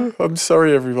 I'm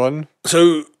sorry, everyone.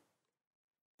 So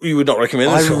you would not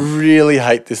recommend this I film? really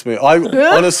hate this movie.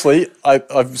 Honestly,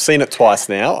 I've seen it twice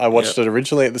now. I watched it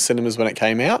originally at the cinemas when it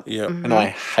came out, Yeah. and I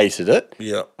hated it.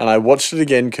 Yeah. And I watched it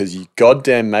again because you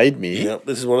goddamn made me. Yeah.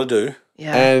 This is what I do.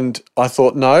 Yeah. And I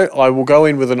thought, no, I will go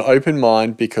in with an open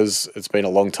mind because it's been a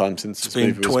long time since this been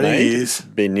movie was 20 made. years. It's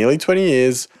been nearly 20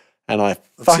 years, and I See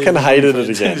fucking if hated you it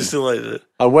again. Still hated it.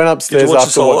 I went upstairs watch it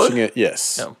after solo? watching it.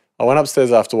 Yes. Yeah. I went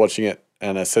upstairs after watching it,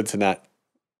 and I said to Nat,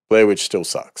 Blair Witch still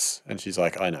sucks. And she's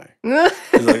like, I know.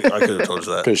 He's like, I could have told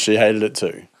you that. Because she hated it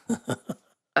too.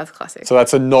 That's classic. So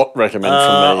that's a not recommend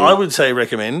from me. I would say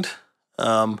recommend.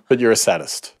 But you're a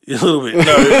sadist. A little bit.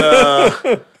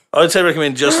 No, I would say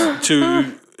recommend just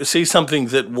to see something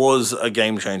that was a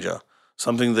game changer,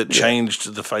 something that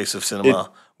changed the face of cinema.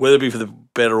 Whether it be for the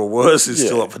better or worse is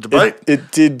still up for debate.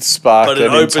 It did spark But it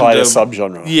an opened entire a-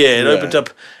 subgenre. Yeah, it opened up,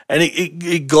 and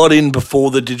it got in before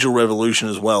the digital revolution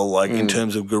as well, like in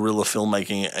terms of guerrilla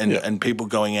filmmaking and people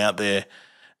going out there.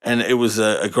 And it was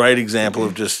a great example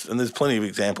of just, and there's plenty of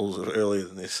examples of earlier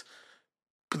than this,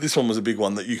 but this one was a big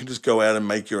one that you can just go out and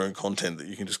make your own content, that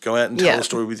you can just go out and tell a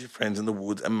story with your friends in the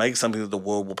woods and make something that the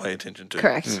world will pay attention to.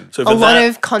 Correct. So A for lot that-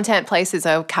 of content places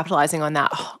are capitalizing on that.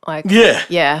 Like,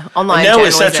 Yeah. online And now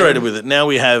we're journalism. saturated with it. Now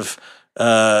we have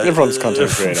Everyone's content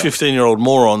creator. 15-year-old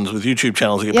morons with YouTube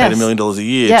channels that get paid $1 million a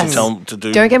year Yes. to tell them to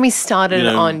do. Don't get me started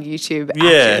you know, on YouTube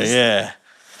Yeah, actors. yeah.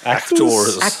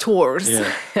 Actors? Actors.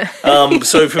 Yeah.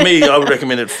 So for me, I would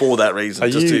recommend it for that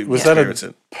reason. just to Was that experience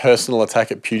a personal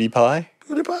attack at PewDiePie?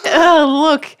 Oh,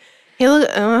 look. He look.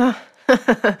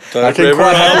 I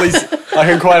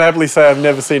can quite happily say I've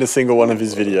never seen a single one of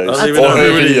his videos I don't even know or her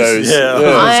who it is. videos.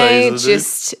 Yeah. I Say, is it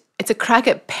just. It's a crack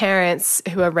at parents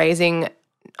who are raising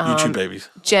YouTube babies.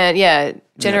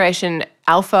 Generation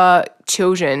Alpha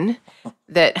children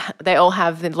that they all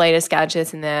have the latest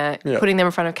gadgets and they're putting them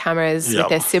in front of cameras Yep. with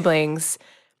their siblings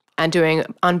and doing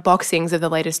unboxings of the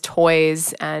latest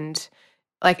toys, and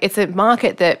like it's a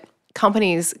market that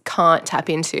companies can't tap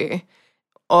into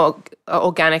or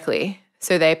organically,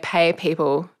 so they pay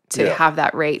people to have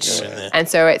that reach, and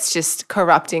so it's just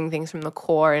corrupting things from the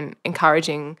core and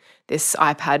encouraging this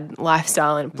iPad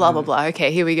lifestyle and blah blah blah.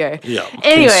 Okay, here we go. Yeah.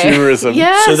 Anyway, Consumerism.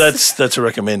 yes. So that's a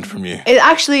recommend from you. It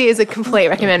actually is a complete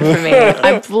recommend for me.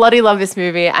 I bloody love this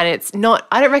movie, and it's not.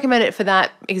 I don't recommend it for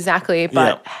that exactly,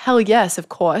 but Yeah. hell yes, of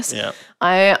course. Yeah.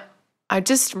 I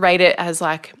just rate it as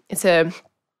like it's a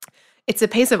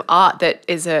piece of art that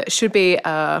should be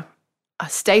a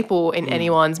staple in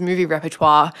anyone's movie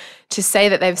repertoire. To say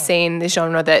that they've seen the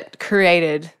genre that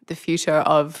created the future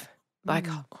of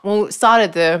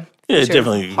started the Yeah, future of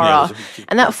definitely, yeah, horror. it was a big kick.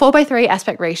 And that 4:3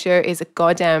 aspect ratio is a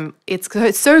goddamn. It's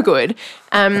so good.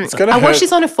 gonna I watched hurt.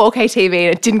 this on a 4K TV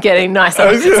and it didn't get any nicer. So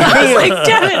I was like,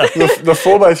 damn it. The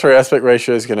 4:3 aspect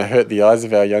ratio is going to hurt the eyes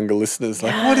of our younger listeners.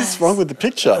 Like, what is wrong with the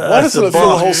picture? Why doesn't it fill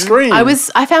the whole screen?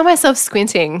 I found myself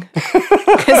squinting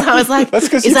because I was like, That's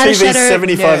because is your that a TV's shadow?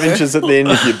 75 No. inches at the end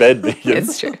of your bed, Megan.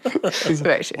 It's true.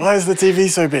 Very true. Why is the TV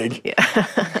so big?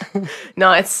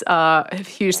 No, it's a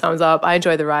huge thumbs up. I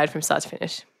enjoyed the ride from start to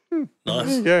finish. Nice.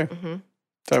 There you go. Mm-hmm.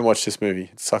 Don't watch this movie.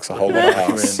 It sucks a whole lot of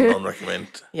house. Non-recommend.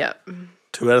 Yeah.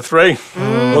 2 out of 3.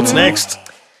 What's next?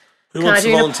 Who Can I wants to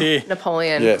do volunteer?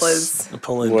 Napoleon, Yes. please?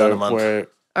 Napoleon We're, Dynamite. we're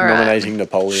All right. nominating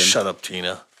Napoleon Shut up,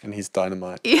 Tina. and his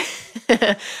dynamite.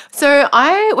 So when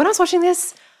I was watching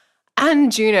this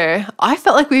and Juno, I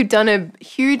felt like we've done a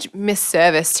huge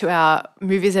misservice to our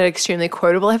movies that are extremely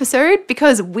quotable episode,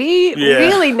 because we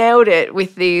really nailed it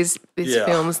with these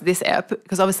films this ep.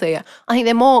 Because obviously, I think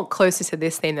they're more closer to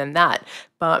this theme than that.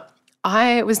 But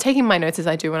I was taking my notes as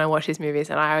I do when I watch these movies,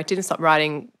 and I didn't stop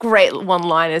writing great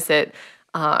one-liners that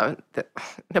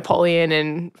Napoleon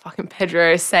and fucking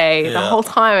Pedro say the whole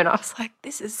time, and I was like,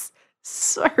 this is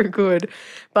so good.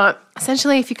 But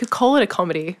essentially, if you could call it a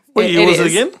comedy, What year was it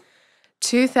is. again?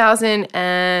 2000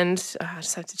 and I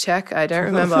just have to check. I don't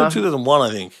remember. 2001, I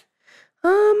think.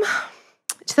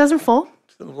 2004.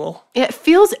 2004. Yeah, it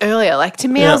feels earlier. Like to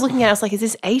me, I Yeah. was looking at it, I was like, is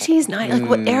this 80s, 90s? Like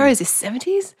what era is this?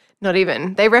 70s? Not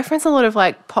even. They reference a lot of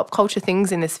like pop culture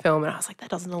things in this film, and I was like, that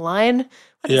doesn't align.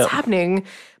 What is Yeah. happening?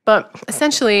 But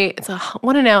essentially, it's a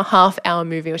 1.5 hour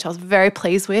movie, which I was very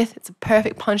pleased with. It's a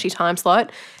perfect punchy time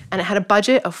slot, and it had a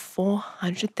budget of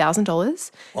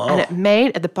 $400,000, and it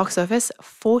made at the box office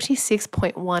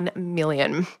 $46.1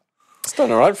 million. It's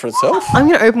done all right for itself. I'm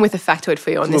going to open with a factoid for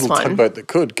you on A this little one. tugboat that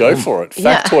could. Go for it.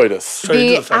 Yeah. Factoid us.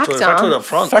 Straight into the actor- factoid up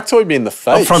front. Factoid me in the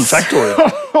face. Up front factoid.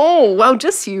 Oh, well,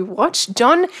 just you watch.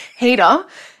 John Heder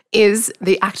is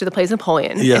the actor that plays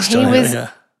Napoleon. Yes, and he Johnny, was yeah.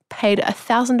 paid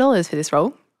 $1,000 for this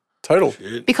role Total.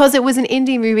 because it was an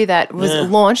indie movie that was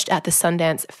launched at the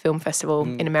Sundance Film Festival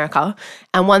in America.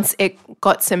 And once it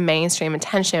got some mainstream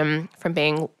attention from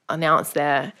being announced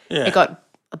there, it got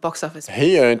a box office.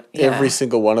 He earned every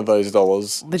single one of those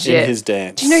dollars Legit. in his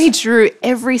dance. Do you know he drew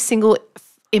every single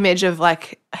image of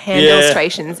like hand Yeah,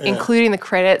 illustrations, including the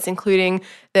credits, including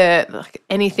the like,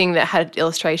 anything that had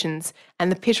illustrations,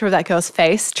 and the picture of that girl's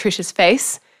face, Trisha's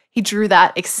face. He drew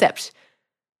that, except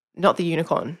not the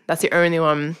unicorn. That's the only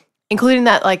one, including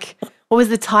that like what was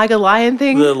the tiger lion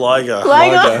thing? The Liger.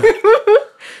 Liger.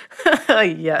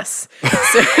 Yes.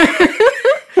 So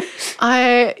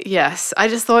I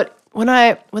just thought when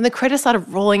the credits started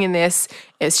rolling in this,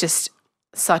 it's just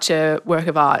such a work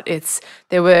of art.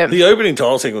 The opening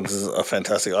title sequences are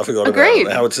fantastic. I forgot Agreed.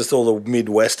 about how it's just all the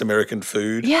Midwest American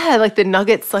food. yeah, like the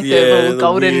nuggets, like the little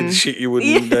golden weird shit you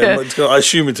wouldn't. I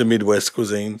assume it's a Midwest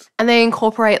cuisine. and they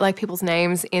incorporate like people's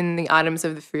names in the items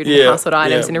of the food and Yeah, household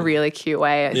items yeah. in a really cute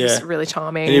way. It's just really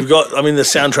charming. And you've got, I mean, the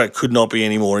soundtrack could not be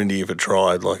any more indie if it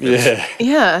tried. Like, Yeah.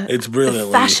 yeah. it's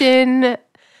brilliantly. Fashion,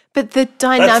 but the That's the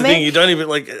dynamic. thing. You don't even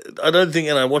like. I don't think,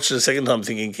 and I watched it a second time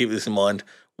thinking, keep this in mind.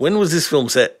 When was this film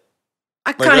set?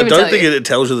 I Like, can't I even don't tell think you. it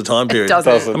tells you the time period.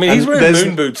 doesn't. I mean, he's And wearing there's-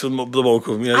 moon boots with the bulk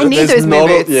of them. You know, I need There's those not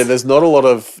moon boots. there's not a lot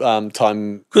of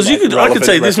time. because I could relevant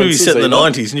say this movie's set in the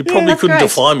references '90s, and you probably that's couldn't great.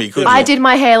 define me. Could I you? did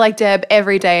my hair like Deb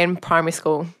every day in primary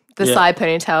school. The Yeah. side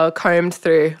ponytail combed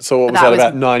through. So what was that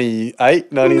about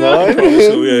 98, 99?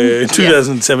 So, yeah,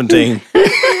 2017.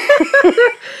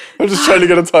 I'm just trying to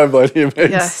get a timeline here,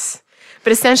 mate. Yes.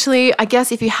 But essentially, I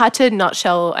guess if you had to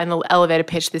nutshell and elevator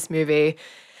pitch this movie,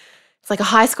 it's like a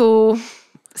high school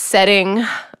setting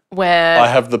where. I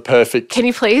have the perfect. Can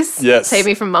you please Yes. save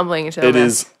me from mumbling into It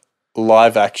is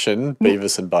live action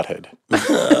Beavis and Butthead.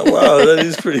 Wow, that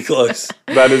is pretty close.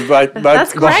 That is like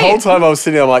That's the whole great. time I was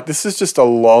sitting there, I'm like, this is just a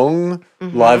long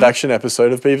live action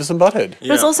episode of Beavis and Butthead. But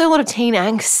it's also a lot of teen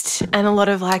angst and a lot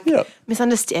of like Yeah.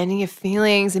 misunderstanding of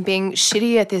feelings and being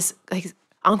shitty at this like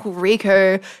Uncle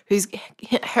Rico who's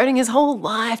hurting his whole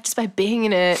life just by being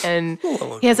in it, and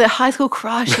he has a high school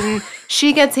crush and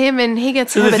she gets him and he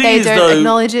gets her, the but thing they is, don't though,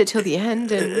 acknowledge it till the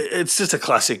end. And It's just a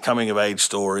classic coming of age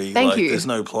story. Thank like, you. There's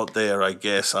no plot there, I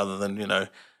guess, other than, you know,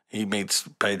 he meets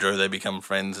Pedro, they become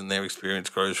friends, and their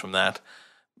experience grows from that.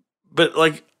 But,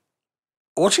 like,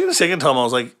 watching it a second time, I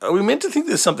was like, are we meant to think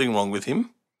there's something wrong with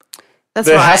him? that's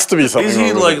There right. has to be something. Is he,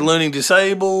 wrong with like, it. learning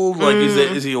disabled? Like,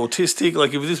 is he autistic?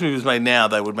 Like, if this movie was made now,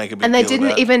 they would make a big And they deal didn't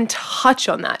about it. even touch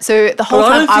on that. So the But whole I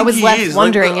time don't I think was he left is.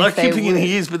 wondering like, if I they keep thinking would.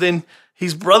 he is, but then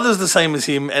his brother's the same as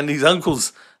him, and his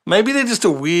uncle's, maybe they're just a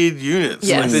weird units.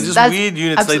 Yes, Like, they're just that's weird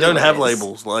units. They absolutely don't what have it is.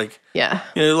 labels. Like, Yeah.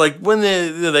 you know, like when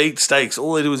they eat steaks,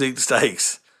 all they do is eat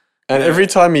steaks. And every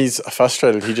time he's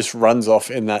frustrated, he just runs off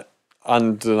in that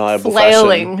undeniable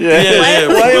Flailing. fashion. Yeah,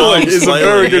 flailing is a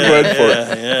very good word for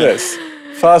it. Yes,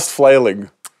 fast flailing.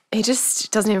 He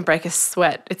just doesn't even break a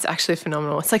sweat. It's actually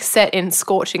phenomenal. It's like set in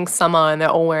scorching summer and they're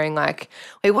all wearing like,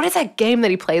 wait, what is that game that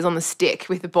he plays on the stick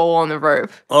with the ball on the rope?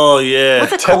 Oh yeah,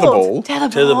 What's it Tetherball. called? Tetherball.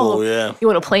 Tetherball, yeah. You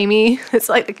want to play me? It's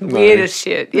like the weirdest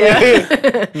shit.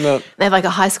 Yeah. No, They have like a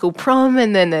high school prom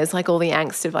and then there's like all the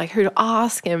angst of like who to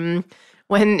ask, and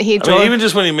when he I mean, even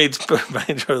just when he meets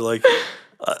Pedro, like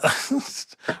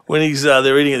when he's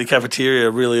they're eating at the cafeteria,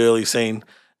 a really early scene,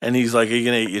 and he's like, "Are you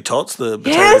gonna eat your tots?" The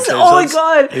potato Yes! tater Oh my tots?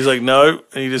 God. He's like, "No,"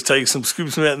 and he just takes some,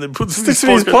 scoops them out, and then puts them in sticks in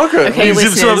his pocket. Okay, And he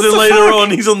zips them up. listeners. Then later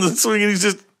on, he's on the swing, and he's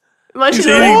just munching he's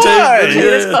on eating it.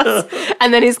 tater. Yeah.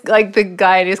 And then he's like the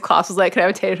guy in his class was like, "Can I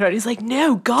have a tater tot?" And he's like,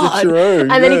 "No, God!" your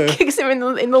own, and then yeah. he kicks him in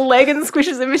the leg and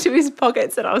squishes him into his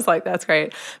pockets. And I was like, "That's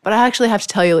great." But I actually have to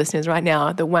tell you, listeners, right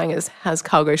now, the Wangers has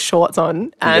cargo shorts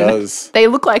on, and does. they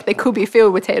look like they could be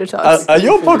filled with tater tots. Are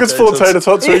your pockets full of tater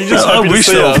tots, or are you just I happy to wish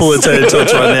see they were us? full of tater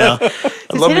tots right now.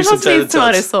 I'd love me tater some tots tater needs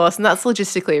tomato tots. sauce, and that's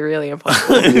logistically really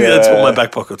impossible. That's what my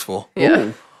back pocket's for.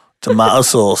 Yeah. Tomato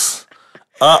sauce.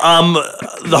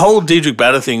 The whole Diedrich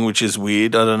Bader thing, which is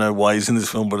weird. I don't know why he's in this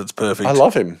film, but it's perfect. I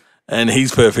love him. And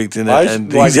he's perfect in it. I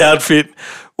And like his it. outfit,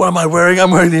 what am I wearing? I'm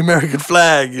wearing the American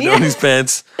flag, you know, in his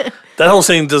pants. That whole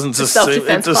scene doesn't just seem, it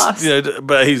self-defense just, class. you know,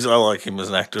 but I like him as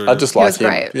an actor. I just He like was him.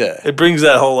 great. Yeah. It brings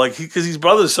that whole, like, because his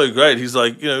brother's so great. He's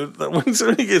like, you know,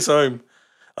 when he gets home,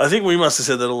 I think we must have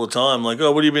said that all the time. Like,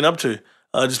 oh, what have you been up to?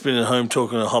 I've just been at home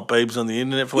talking to hot babes on the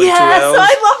internet for like 2 Yes, hours.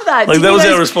 I love that. Like, Did that you was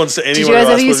guys- our response to anyone. Did you guys who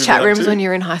ever asked use what chat we've been up rooms to. when you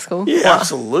were in high school? Yeah, Wow.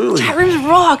 absolutely. Chat rooms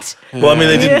rocked. Well, I mean,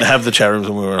 they didn't have the chat rooms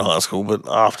when we were in high school, but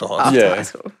after high school. Yeah. High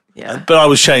school. Yeah. But I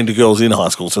was chained to girls in high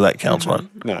school, so that counts, right?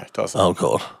 No, it doesn't. Oh,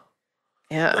 God.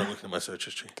 Yeah. I'm looking at my search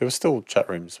history. There were still chat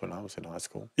rooms when I was in high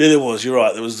school. Yeah, there was. You're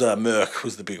right. There was Merck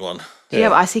was the big one. Do you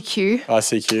have ICQ?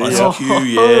 ICQ. ICQ, Oh.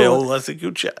 yeah, all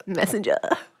ICQ chat. Messenger.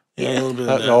 Yeah, a little bit of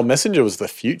Yeah. that. Oh, Messenger was the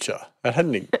future. That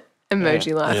hadn't even.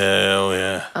 Emoji life. Yeah, oh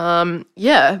yeah.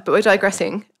 Yeah, but we're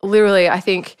digressing. Literally, I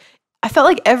felt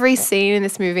like every scene in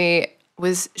this movie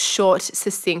was short,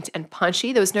 succinct, and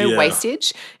punchy. There was no Yeah.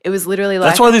 wastage. It was literally like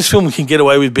That's why this film can get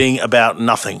away with being about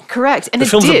nothing. correct. And The it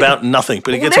film's did. about nothing,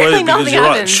 but it gets away with Literally it because nothing you're right.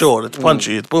 happens. It's short, it's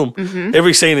punchy, it's boom.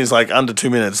 Every scene is like under 2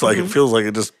 minutes. Like it feels like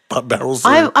it just barrels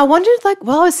through. I wondered, like,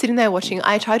 while I was sitting there watching,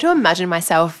 I tried to imagine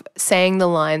myself saying the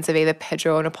lines of either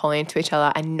Pedro or Napoleon to each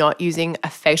other and not using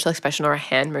a facial expression or a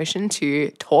hand motion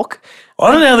to talk. I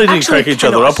don't know how they didn't actually crack each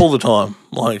other cannot. up all the time.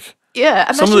 Like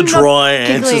Yeah, some of the imagine not dry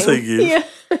answers they giggling. give. Yeah.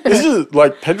 This is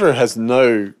like Pedro has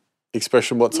no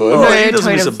expression whatsoever. No. No he doesn't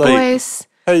tone miss of a beat. voice.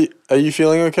 Hey, are you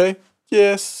feeling okay?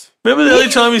 Yes. Remember the only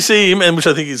time you see him, and which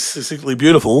I think is succinctly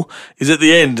beautiful, is at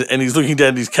the end, and he's looking down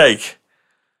at his cake,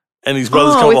 and his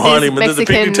brothers come with behind his him, and at the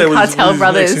Mexican picnic table with his cartel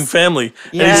brothers. Mexican family,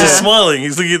 and he's Yeah. just smiling.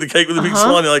 He's looking at the cake with a big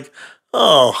smile. And you're like,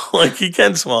 oh, like he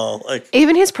can smile. Like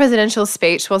Even his presidential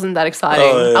speech wasn't that exciting.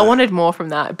 Oh, yeah. I wanted more from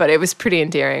that, but it was pretty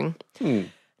endearing.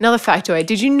 Another factoid.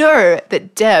 Did you know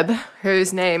that Deb,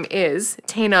 whose name is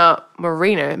Tina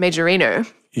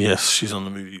Majorino, yes, she's on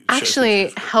the movie.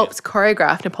 actually helped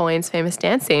choreograph Napoleon's famous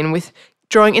dance scene with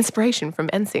drawing inspiration from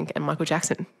NSYNC and Michael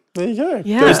Jackson. There you go.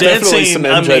 Yeah. There's The dance definitely scene, some I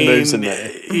MJ mean, moves in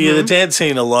there. yeah, the dance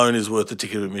scene alone is worth the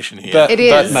ticket of admission here. That, It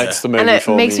that is. makes the movie And it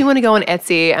for makes me me. want to go on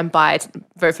Etsy and buy a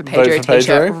Vote for Pedro Vote for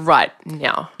t-shirt Pedro? right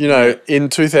now. You know, in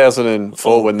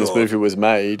 2004, Oh, when this God. movie was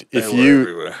made, were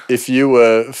everywhere. if you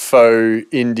were faux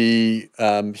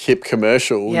indie hip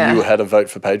commercial, Yeah. you had a Vote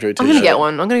for Pedro I'm t-shirt. going to get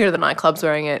one. I'm going to go to the nightclubs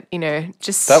wearing it,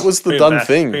 just... That was the Bring it done back,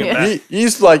 thing. bring it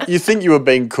back. You think you were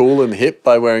being cool and hip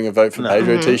by wearing a Vote for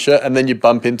Pedro t-shirt, and then you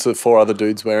bump into 4 other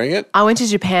dudes wearing it. I went to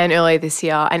Japan earlier this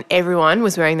year and everyone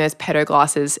was wearing those pedo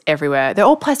glasses everywhere. They're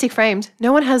all plastic framed.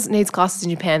 No one needs glasses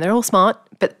in Japan. They're all smart,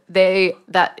 but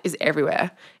that is everywhere.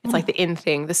 It's like the in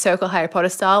thing, the circle Harry Potter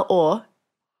style or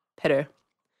pedo.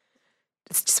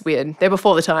 It's just weird. They're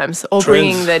before the times or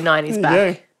bringing the 90s There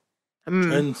back. you go.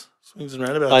 Trends, swings and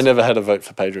roundabouts. I never had a Vote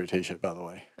for Pedro t-shirt, by the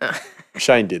way.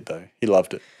 Shane did, though. He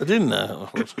loved it. I didn't know.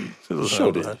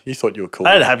 Sure did. You thought you were cool.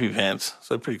 I had happy pants,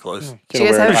 so pretty close. Do you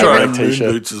guys Gonna wear have an Sure, I Outback had moon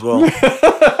t-shirt. boots as well.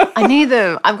 I need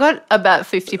them. I've got about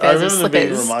 50 pairs of remember them being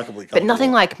slippers, remarkably but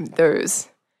nothing comfortable. like those.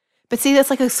 But see, that's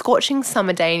like a scorching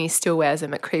summer day and he still wears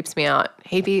them. It creeps me out.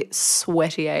 He'd be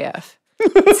sweaty AF.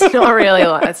 It's not really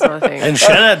like, that's not a thing. And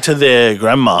shout out to their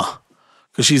grandma,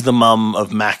 because she's the mum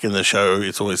of Mac in the show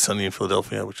It's Always Sunny in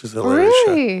Philadelphia, which is a hilarious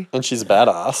show. Really? And she's a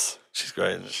badass. She's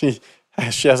great. Isn't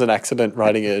it? She has an accident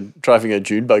driving a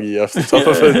dune buggy off the top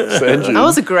of a sand dune. That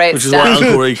was a great Which is why stat.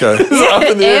 Uncle Rico. Up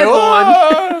in the air. Airborne.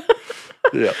 Ah!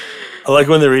 Yeah. I like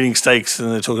when they're eating steaks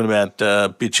and they're talking about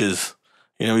bitches.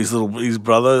 You know, his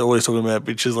brother always talking about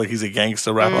bitches like he's a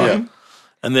gangster rapper. Yeah.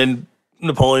 And then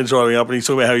Napoleon's driving up and he's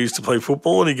talking about how he used to play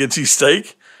football and he gets his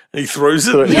steak and he throws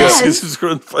it and he Yes. gets his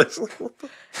screw in the face. Like, what the-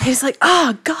 He's like,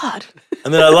 oh, God.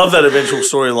 And then I love that eventual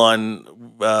storyline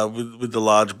with the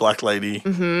large black lady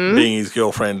Mm-hmm. being his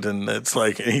girlfriend, and it's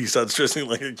like and he starts dressing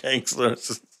like a gangster. It's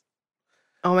just,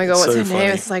 Oh, my God. What's so her funny. name?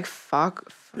 It's like,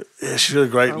 fuck. yeah, she's got a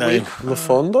great name.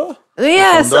 LaFonda?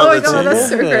 Yes. Fonda, Oh, my that's God. it. That's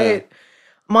so Yeah. great.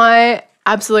 My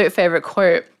absolute favorite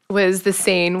quote was the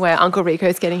scene where Uncle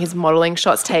Rico's getting his modeling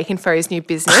shots taken for his new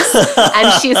business.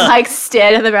 And she's like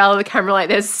stared at the barrel of the camera like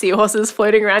there's seahorses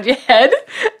floating around your head.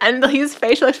 And his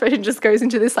facial expression just goes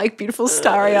into this like beautiful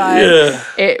starry eye. Yeah.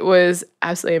 It was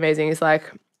absolutely amazing. It's like,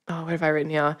 oh, what have I written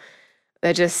here?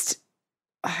 They're just,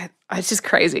 it's just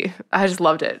crazy. I just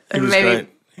loved it. He And was great.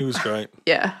 He was great.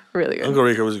 Yeah, really good. Uncle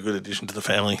Rico was a good addition to the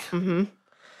family.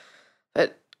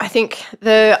 But I think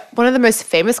one of the most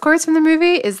famous quotes from the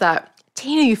movie is that,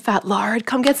 Tina, you fat lard,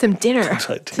 come get some dinner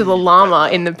right, to the llama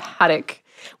in the paddock,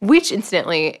 which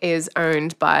incidentally is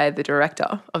owned by the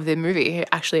director of the movie who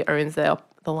actually owns the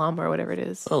llama or whatever it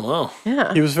is. Oh, wow.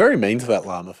 Yeah. He was very mean to that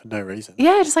llama for no reason.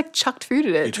 Yeah, just like chucked food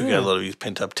at it. He took out a lot of his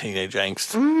pent up teenage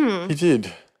angst. Mm. He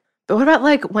did. But what about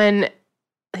like when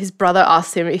his brother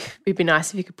asked him if it'd be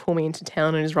nice if he could pull me into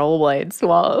town on his rollerblades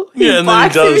while he Yeah, and then he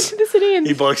bikes him does. into the city and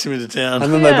He bikes him into town.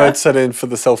 And then Yeah. they both sat in for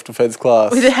the self-defense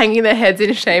class. with it hanging their heads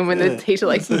in shame when the teacher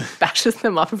like bashes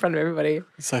them up in front of everybody.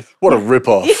 It's like, what a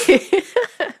rip-off.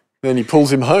 Then he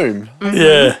pulls him home.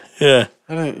 Yeah, yeah.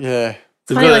 Yeah.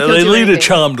 funny, like, he'll They do lead a anything.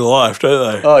 charmed life,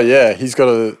 don't they? Oh, yeah. He's got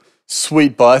a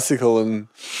sweet bicycle and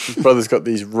his brother's got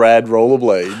these rad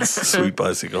rollerblades. Sweet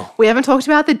bicycle. We haven't talked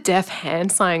about the deaf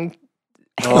hand sign.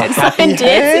 Oh, Hand happy sign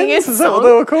dancing hands? in Is that what song.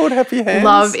 they were called? Happy hands?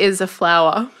 Love is a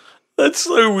flower. That's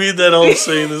so weird, that whole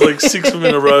scene. There's like 6 of them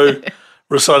in a row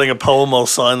reciting a poem while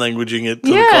sign languaging it to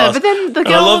the class. but then the And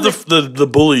girl. I love the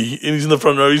bully, and he's in the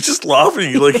front row. He's just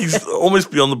laughing. Like, he's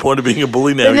almost beyond the point of being a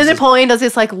bully now. and then He's just- Napoleon does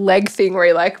this like leg thing where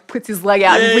he like puts his leg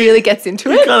out Yeah, and really gets into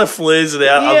he it. kind of flares it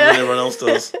out other Yeah. than everyone else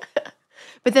does.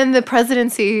 But then the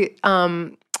presidency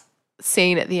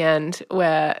scene at the end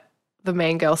where the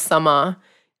main girl Summer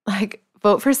like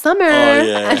vote for Summer,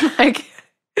 yeah. and like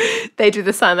they do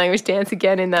the sign language dance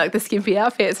again in the skimpy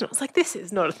outfits, and I was like, this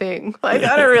is not a thing. Like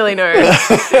I don't really know.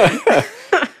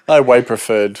 I way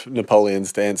preferred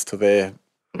Napoleon's dance to their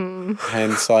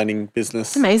hand signing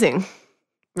business. Amazing,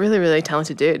 really, really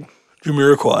talented dude.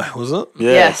 Jamiroquai, was it?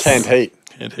 Yeah, Yes. Can't Heat.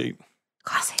 Can't Heat.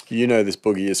 Classic. You know this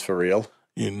boogie is for real.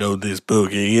 You know this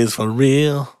boogie is for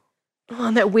real. Oh,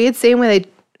 and that weird scene where they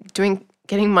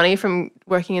getting money from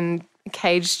working in a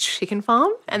caged chicken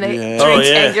farm, and they Yeah. drink Oh,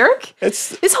 yeah. tangyurk. It's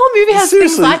This whole movie has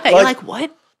things Seriously, like that. You're like- like,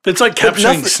 what? But it's like capturing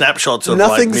nothing- snapshots of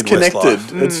nothing's like Midwest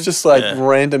connected. life. It's just like Yeah.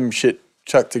 random shit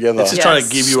chucked together. It's just Yes. trying to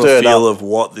give you a Stirred feel up. of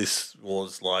what this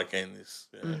was like in this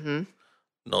Mm-hmm.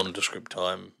 nondescript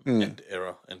time and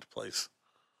era and place.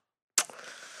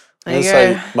 There you I'd go.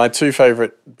 say my 2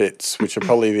 favorite bits, which are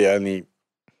probably the only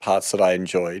parts that I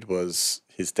enjoyed, was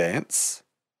his dance.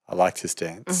 I liked his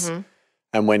dance. Mm-hmm.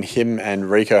 And when him and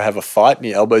Rico have a fight and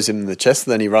he elbows him in the chest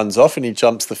and then he runs off and he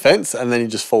jumps the fence and then he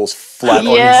just falls flat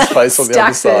on his face on the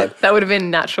other stacks it. side. That would have been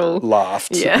natural.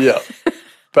 Laughed. Yeah.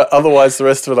 But otherwise, the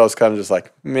rest of it, I was kind of just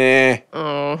like, meh.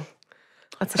 Oh,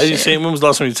 that's a Have shame. you seen? When was the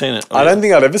last time you'd seen it? I don't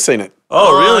think I'd ever seen it.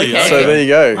 Oh, really? okay. So there you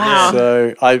go. Wow.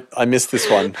 So I missed this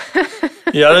one.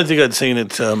 Yeah, I don't think I'd seen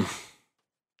it.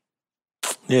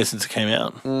 Since it came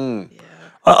out.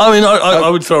 I mean, I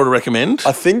would throw it a recommend.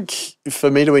 I think for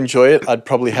me to enjoy it, I'd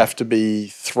probably have to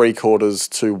be 3/4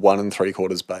 to 1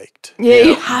 3/4 baked. Yeah,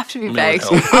 you have to be baked.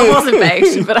 help. I wasn't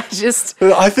baked, but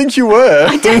I think you were.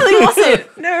 I definitely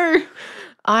wasn't. No.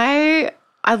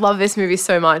 I love this movie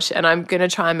so much, and I'm going to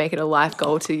try and make it a life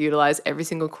goal to utilize every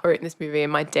single quote in this movie in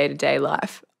my day-to-day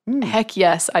life. Heck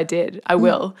yes, I did. I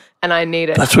will, and I need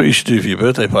it. That's what you should do for your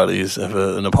birthday party, is have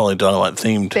a Napoleon Dynamite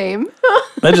themed. Theme.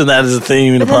 Imagine that as a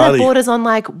theme in a But then it party. borders on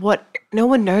like what no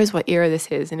one knows what era this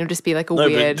is, and it'll just be like a No,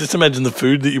 but weird. just imagine the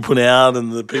food that you put out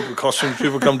and the costumes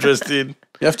people come dressed in.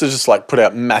 You have to just like put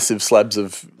out massive slabs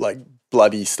of like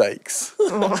bloody steaks,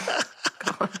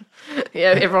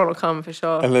 Yeah, everyone will come for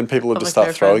sure. and then people will Not just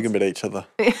like start their throwing friends. them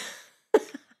at each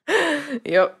other.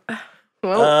 Yep.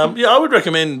 Well, I would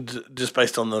recommend, just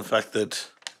based on the fact that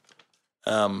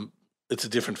it's a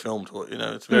different film to it.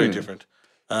 It's very different.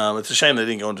 It's a shame they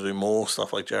didn't go on to do more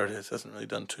stuff like Jared hasn't really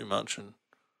done too much. And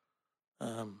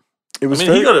It was he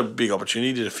very, got a big opportunity.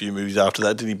 He did a few movies after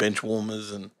that. Did he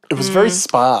Benchwarmers and it was very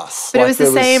sparse. But it was the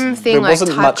there same thing, There like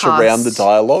wasn't much around the typecast.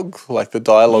 dialogue. Like the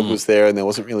dialogue was there, and there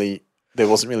wasn't really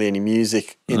any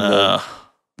music in the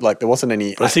like. There wasn't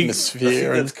any I think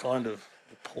atmosphere. that's and kind of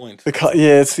the point.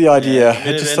 yeah, it's the idea.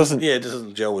 And It just doesn't. Yeah, it just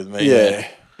doesn't gel with me. Yeah.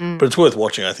 But it's worth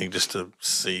watching, I think, just to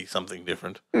see something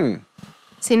different.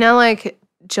 see now, like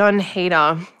John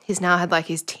Heder, he's now had like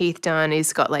his teeth done.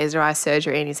 He's got laser eye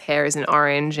surgery, and his hair is an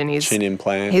orange, and he's Chin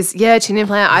implant. chin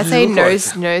implant. I say look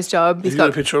like? nose job. Have He's you got a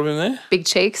got picture of him there? big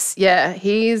cheeks. Yeah,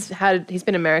 he's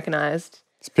been Americanized.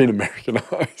 It's been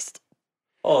Americanized.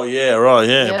 Oh, yeah, right,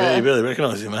 yeah. Yeah. You barely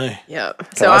recognise him, eh? Yeah.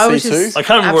 Can I see was too? just I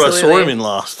can't remember what I saw absolutely- him in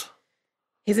last.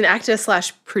 He's an actor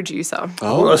 / producer.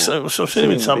 I've seen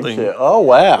him in something. Oh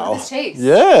wow. His cheeks.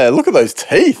 Yeah, look at those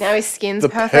teeth. Now his skin's The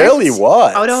perfect. pearly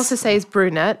whites. I would also say he's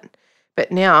brunette,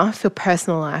 but now for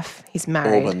personal life, he's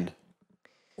married. Auburn.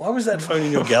 Why was that phone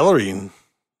in your gallery and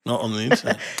not on the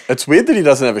internet? It's weird that he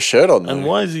doesn't have a shirt on. And though.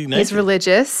 why is he naked? He's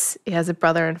religious. He has a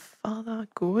brother and father.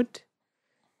 Good.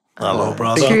 Hello,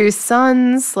 brother. 2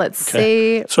 sons. Let's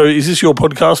see. So is this your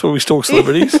podcast where we stalk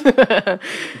celebrities?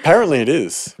 Apparently it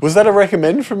is. Was that a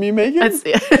recommend from you, Megan? Let's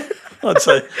see. I'd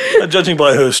say, judging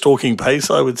by her stalking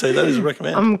pace, I would say that is a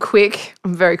recommend. I'm quick.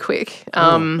 I'm very quick.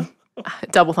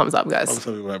 Double thumbs up, guys.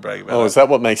 Some people don't brag about Oh, that. is that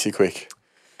what makes you quick?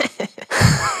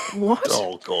 What?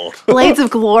 Oh, God. Blades of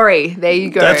Glory. There you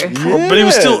go. But he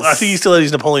was still, I Yes. think he still had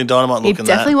his Napoleon Dynamite He look in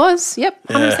definitely that. was. Yep.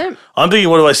 100%. Yeah. I'm thinking,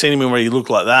 what have I seen him in where he looked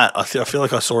like that? I feel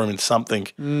like I saw him in something.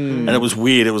 And it was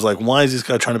weird. It was like, why is this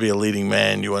guy trying to be a leading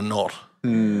man? You are not.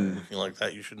 Looking like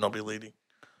that, you should not be leading.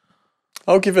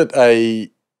 I'll give it a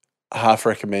half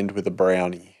recommend with a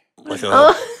brownie. Like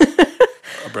a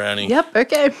brownie. Yep.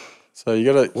 Okay. So you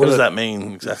gotta. What does that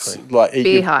mean exactly? Like eat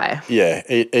Be your, high. Yeah,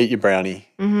 eat your brownie,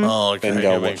 Oh, okay. then go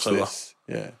you're and being watch clever. this.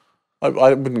 Yeah, I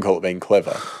wouldn't call it being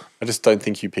clever. I just don't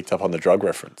think you picked up on the drug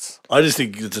reference. I just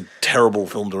think it's a terrible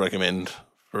film to recommend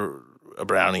for a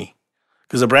brownie.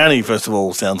 Because a brownie, first of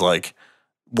all, sounds like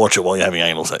watch it while you're having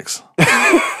anal sex.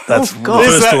 That's the God.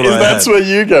 first thought I had. That's where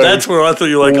you go. That's where I thought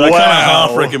you were like, I kind of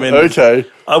half recommend it. Okay.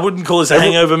 I wouldn't call this a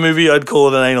hangover movie. I'd call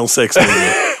it an anal sex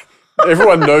movie.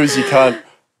 Everyone knows you can't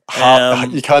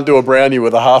do a brownie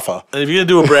with a halfer. And if you're going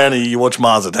to do a brownie, you watch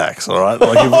Mars Attacks, all right?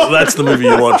 Like that's the movie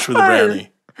you watch with a brownie.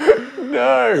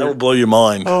 That No. will blow your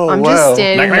mind. Oh, I'm wow. just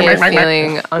standing here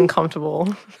feeling uncomfortable.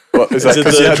 What, is that Is it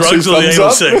because you the had drugs two or the thumbs anal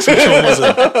up? sex? Which one was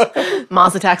it?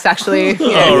 Mars Attacks, actually.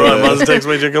 Oh, right. Mars Attacks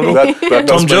made you uncomfortable. That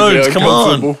does Tom make me Jones, come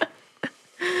on. uncomfortable.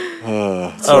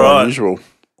 It's All so right. unusual.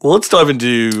 Well, let's dive into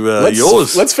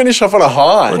yours. Let's finish off on a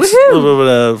high. Let's a little bit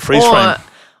of a freeze Or frame.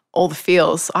 all the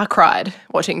feels. I cried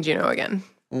watching Juno again.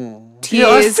 Yeah,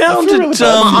 I Tears. found feel it. really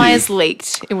bad. my eyes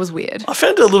leaked. It was weird. I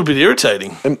found it a little bit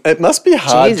irritating. It must be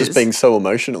hard Jesus. just being so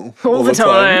emotional All the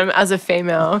time as a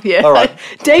female. Yeah. All right.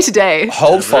 Day to day.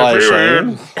 Hold fire,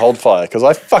 Shane. Hold fire, because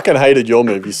I fucking hated your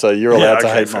movie, so you're allowed to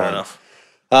hate fair mine. enough.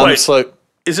 Um, Wait. so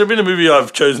Has there been a movie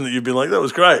I've chosen that you've been like, that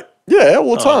was great? yeah,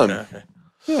 all the time. Okay.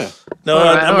 Yeah. No, All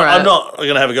right, I'm, all right. I'm not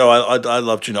going to have a go. I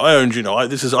love Juno. I own Juno.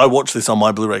 I watched this on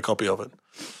my Blu-ray copy of it.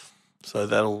 So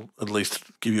that'll at least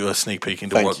give you a sneak peek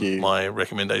into Thank what you. my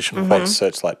recommendation Mm-hmm. was. Like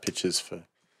Searchlight Pictures for.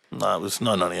 No, it was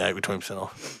 $9.98 with 20%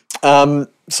 off.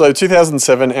 So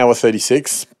 2007, hour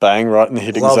 36, bang, right in the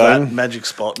hitting Love zone. that magic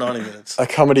spot, 90 minutes. A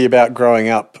comedy about growing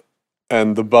up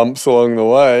and the bumps along the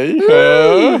way.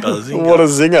 zinger. What a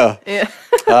zinger.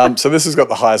 Yeah. So this has got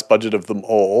the highest budget of them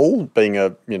all, being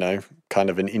a, kind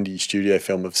of an indie studio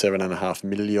film of $7.5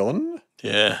 million.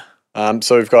 Yeah.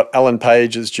 So we've got Ellen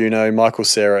Page as Juno, Michael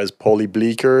Cera as Paulie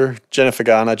Bleecker, Jennifer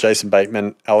Garner, Jason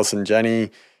Bateman, Alison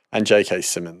Janney, and J.K.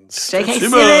 Simmons. J.K.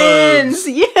 Simmons. Simmons.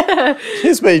 Yeah.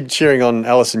 Here's me cheering on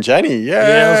Alison Janney. Yeah,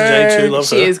 Yeah, Alison Janney too, love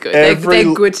her. She is good.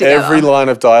 They're good together. Every line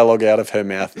of dialogue out of her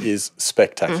mouth is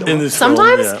spectacular. In this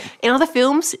Sometimes film, yeah. in other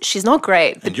films, she's not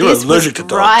great. But And you're this allergic was to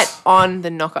dogs. right on the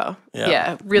knocker. Yeah.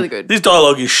 Yeah, really good. This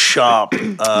dialogue is sharp,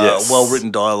 Yes.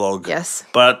 well-written dialogue. Yes.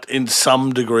 But in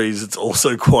some degrees, it's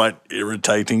also quite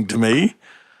irritating to me.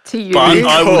 To you. But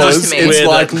I will Because just to me. it's swear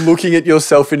like that- looking at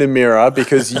yourself in a mirror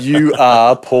because you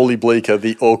are Paulie Bleecker,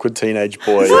 the awkward teenage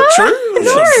boy. True?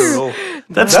 That's not true at all.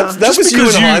 That just was you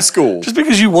because in high school. Just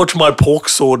because you watch my pork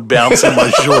sword bounce in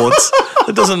my shorts,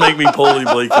 that doesn't make me Paulie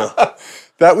Bleecker.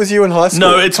 That was you in high school.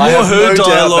 No, it's I more have her no doubt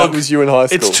dialogue. That was you in high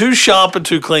school. It's too sharp and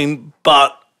too clean,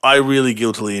 but I really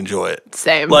guiltily enjoy it.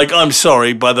 Same. Like, I'm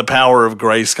sorry, by the power of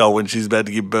Grayskull when she's about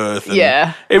to give birth. And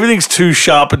Yeah. Everything's too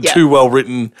sharp and Yeah. too well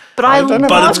written. but I don't know love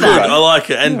But it's good. that. I like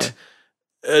it.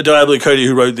 And Diablo Cody,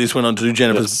 who wrote this, went on to do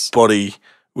Jennifer's Yes. Body,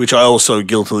 which I also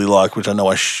guiltily like, which I know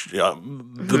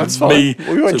That's fine. me.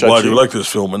 We won't said, why judge do you you. like this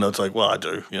film? And it's like, well, I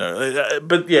do.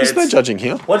 But yeah, There's no judging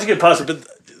here. once you get past it, but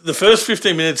the first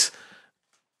 15 minutes,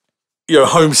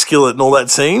 home skillet and all that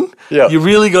scene, Yeah. you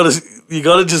really got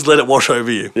to just let it wash over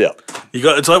you. Yeah.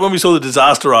 It's like when we saw The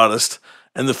Disaster Artist,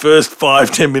 and the first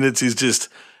 5-10 minutes is just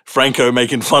Franco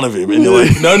making fun of him, and you're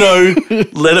like, no,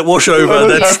 let it wash over.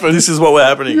 Let it happen. This is what we're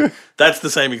happening. That's the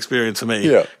same experience for me.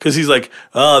 Yeah. Because he's like,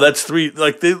 that's three.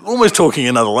 Like they're almost talking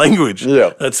another language.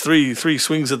 Yeah. That's three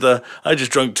swings at the. I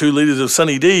just drank 2 liters of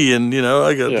Sunny D, and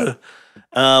I got Yeah.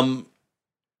 the.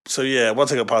 So yeah,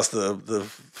 once I got past the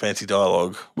fancy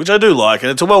dialogue, which I do like,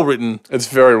 and it's a well written, It's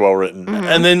very well written.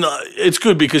 and then it's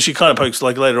good because she kind of pokes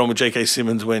like later on with J.K.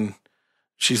 Simmons when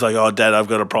she's like, "Oh, Dad, I've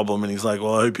got a problem," and he's like,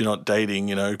 "Well, I hope you're not dating,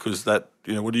 because that,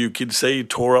 what do you kids say? You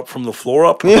tore up from the floor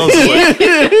up." And I was like,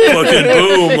 "Fucking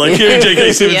boom!" Like hearing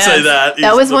J.K. Simmons Yes. say that.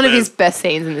 That is was the one of best. his best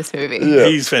scenes in this movie. Yeah.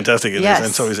 He's fantastic in Yes. this,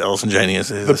 and so is Alison Janney as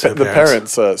her The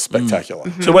parents are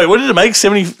spectacular. So wait, what did it make?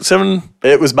 77.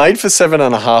 It was made for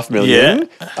 $7.5 million.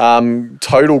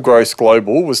 Total gross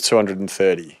global was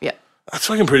 230. Yeah. That's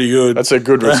fucking pretty good. That's a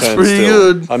good return. That's pretty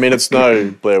still. good. I mean, it's no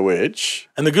Blair Witch.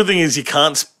 And the good thing is you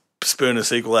can't spurn a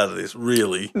sequel out of this.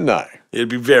 Really, No, it'd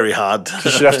be very hard.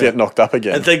 you should have to get knocked up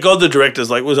again. And thank God the director's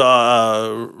was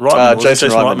Reitman, was it? Jason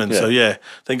Reitman, Reitman. yeah. So yeah,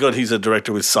 thank God he's a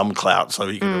director with some clout, so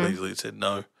he could have easily said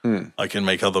no. I can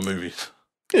make other movies.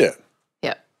 Yeah.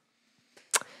 Yeah.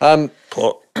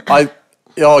 Plot.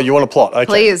 You want a plot? Okay.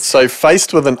 Please. So,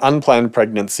 faced with an unplanned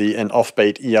pregnancy, an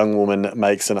offbeat young woman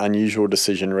makes an unusual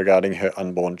decision regarding her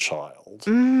unborn child.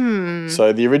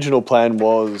 So, the original plan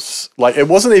was it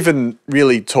wasn't even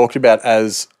really talked about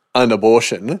as an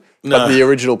abortion, but No. the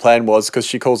original plan was because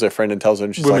she calls her friend and tells her,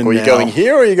 and she's Women like, "Are you now." going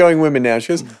here or are you going women now?" She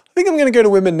goes, "I think I'm going to go to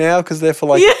women now because they're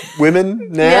for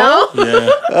women now." Now, Yeah.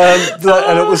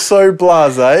 And it was so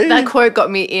blasé. that quote got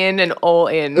me in and all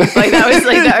in. Like that was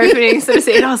like the opening sort of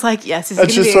scene. I was like, yes, this is And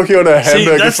gonna she's be talking on her See,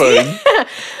 hamburger that's- phone.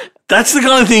 That's the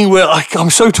kind of thing where I'm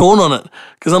so torn on it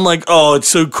because I'm like, oh, it's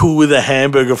so cool with a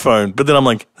hamburger phone. But then I'm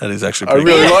like, that is actually I pretty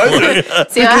really cool. like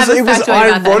it. See, I have Because a it was factoid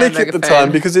about the ironic at hamburger the phone.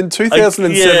 time because in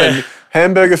 2007, yeah.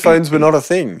 hamburger phones were not a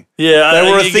thing. Yeah, They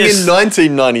were a I thing guess- in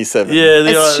 1997. Yeah,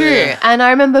 It's true. Yeah. And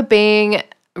I remember being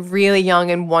really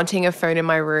young and wanting a phone in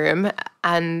my room.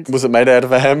 And Was it made out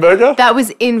of a hamburger? that was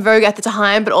in vogue at the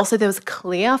time, but also there was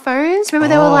clear phones.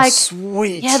 Remember they were Oh, like,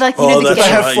 sweet. yeah, like, you Oh, know, the that's Did they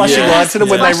have right, flashing yeah. lights in them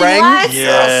when they flashing rang? lights?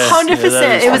 Yeah. 100%. Yeah,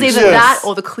 that It was is either Yes. that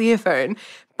or the clear phone.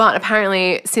 But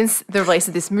apparently, since the release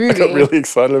of this I movie, got really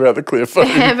excited about the clear phone.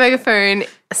 the hamburger phone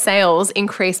sales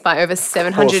increased by over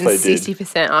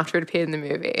 760% after it appeared in the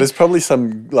movie. There's probably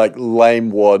some like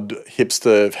lame wad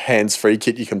hipster hands-free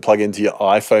kit you can plug into your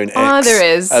iPhone X. Oh, there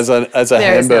is. as a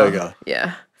There is now. hamburger.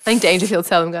 Yeah. I think Dangerfield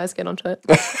tell them, guys, get onto it.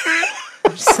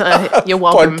 So, you're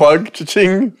welcome. Plug,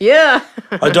 cha-ching. Yeah.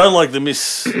 I don't like the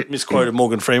misquote of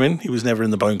Morgan Freeman. He was never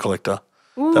in The Bone Collector.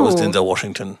 That was Ooh. Denzel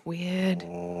Washington. Weird.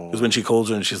 Because when she calls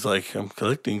her and she's like, I'm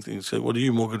collecting things. She's like, what are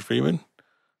you, Morgan Freeman?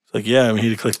 It's like, yeah, I'm here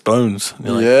to collect bones. And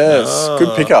you're like, Yes, "Oh."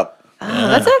 good pickup. Oh,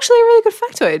 that's actually a really good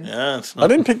factoid. Yeah, it's I not.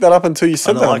 didn't pick that up until you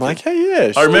said don't that. I'm like like, hey,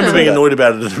 yeah. I remember sure. being annoyed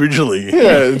about it originally.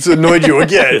 Yeah, it's annoyed you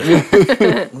again.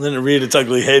 And then it reared its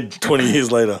ugly head 20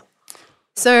 years later.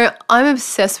 So I'm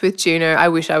obsessed with Juno. I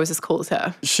wish I was as cool as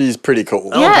her. She's pretty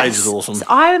cool. Ellen Page is awesome. So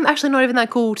I'm actually not even that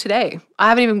cool today. I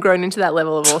haven't even grown into that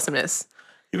level of awesomeness.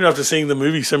 Even after seeing the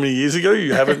movie so many years ago,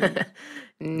 you haven't.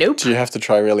 Nope. Do you have to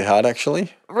try really hard,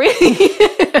 actually? Really?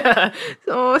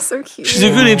 Oh, so cute. She's a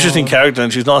good, interesting character,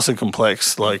 and she's nice and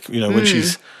complex. Like, you know, when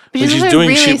she's when she's she's also doing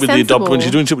really shit with the adopt, when sensible.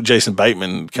 she's doing shit with Jason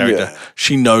Bateman character, Yeah.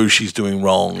 she knows she's doing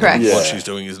wrong. Correct. And Yeah. what she's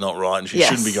doing is not right, and she Yes.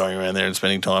 shouldn't be going around there and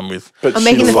spending time with. But I'm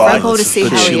making the likes- phone call to see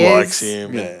but how she he is. likes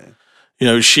him. Yeah. You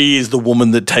know, she is the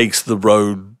woman that takes the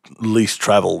road least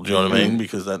traveled. Do you know what I mean?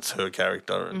 Because that's her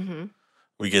character, and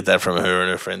we get that from her and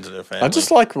her friends and her family. I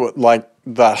just like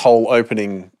that whole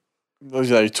opening,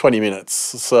 20 minutes.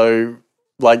 So,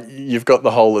 like, you've got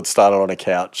the whole that started on a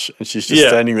couch, and she's just Yeah.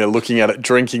 standing there looking at it,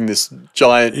 drinking this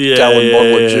giant gallon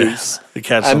bottle of juice. The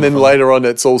cat's And then later on,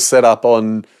 it's all set up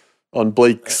on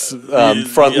Bleak's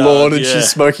front yeah, lawn, and yeah. she's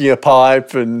smoking a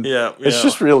pipe, and Yeah, it's yeah.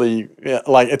 just really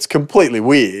like it's completely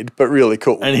weird, but really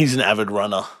cool. and he's an avid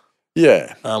runner,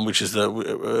 Yeah, which is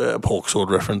the pork sword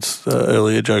reference, the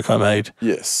earlier joke I made.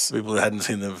 yes, People that hadn't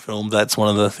seen the film, that's one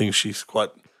of the things she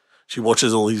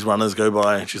watches all these runners go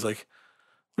by, and she's like,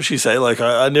 what does she say? Like,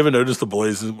 I never noticed the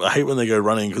boys. I hate when they go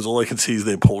running because all I can see is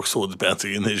their pork swords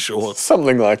bouncing in their shorts.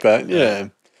 something like that. Yeah,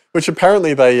 which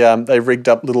apparently they rigged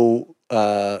up little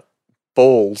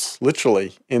balls,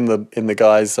 literally in the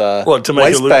guy's What, to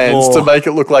make it look waistbands more- to make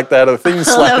it look like they had a thing Oh, that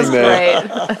slapping was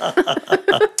there.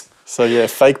 great. So yeah,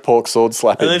 fake pork sword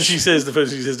slapping. And then she says, the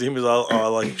first thing she says to him is, oh, I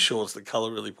like his shorts. The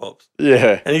color really pops.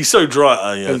 yeah. And he's so dry.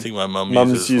 Oh, yeah, I think my mum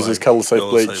uses colour-safe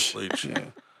bleach.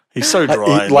 He's so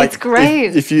dry. and- It's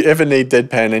great. If you ever need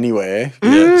deadpan anywhere,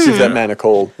 Yeah. give that man a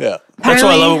call. Yeah. That's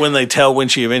why I love Apparently- it when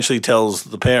she eventually tells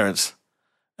the parents,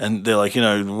 and they're like,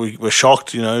 we're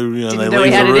shocked, they know leave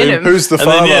he had the it in room. him. Who's the And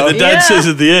father? then, the dad Yeah. says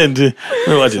at the end,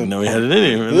 "No, I didn't know he had it in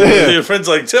him." And then your friend's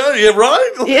like, "Oh, yeah,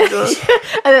 right." Like, Yeah.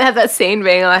 And then have that scene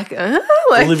being like,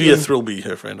 like Olivia Thirlby,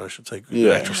 her friend, I should say,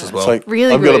 good actress as well. It's like,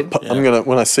 Really I'm good. I'm gonna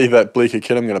when I see that bleaker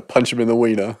kid, I'm gonna punch him in the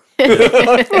wiener.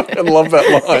 I love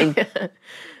that line.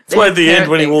 That's why at the end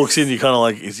when he Parent walks in, you're kind of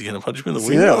like, "Is he going to punch him in the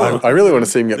wiener?" Yeah, I really want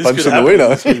to see him get This punched could in the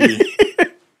happen in wiener. this movie.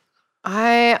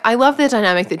 I love the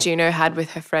dynamic that Juno had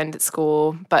with her friend at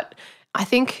school, but I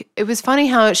think it was funny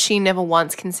how she never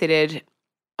once considered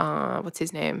what's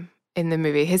his name in the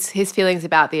movie, his feelings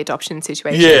about the adoption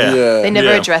situation. Yeah. Yeah. They never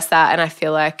Yeah. addressed that, and I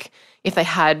feel like if they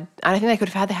had, I don't think they could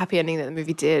have had the happy ending that the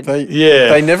movie did.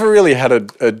 They never really had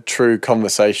a true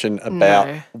conversation about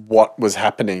No. what was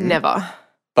happening. Never.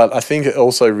 But I think it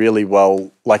also really well,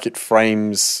 like it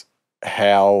frames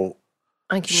how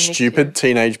Uncommunicative. stupid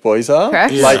teenage boys are.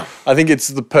 Correct. Yeah. Like I think it's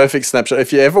the perfect snapshot.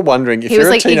 If you're ever wondering, if He you're was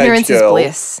a like, teenage ignorance is girl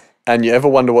bliss. and you ever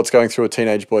wonder what's going through a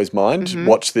teenage boy's mind,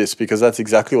 watch this because that's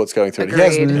exactly what's going through. it. He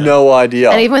has Agreed. no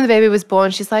idea. And even when the baby was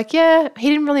born, she's like, yeah, he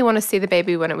didn't really want to see the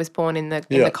baby when it was born in the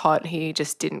Yeah. cot. He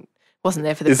just wasn't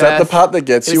there for the Is birth. that the part that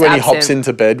gets He you was when he hops absent.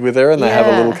 into bed with her and they have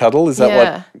a little Yeah. cuddle? Is that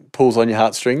Yeah. what pulls on your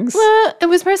heartstrings? Well, it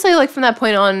was mostly like from that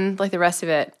point on, like the rest of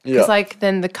it. Because Yeah. like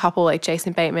then the couple, like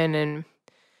Jason Bateman and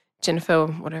Jennifer,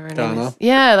 whatever her name Garner. is.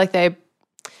 Yeah, like they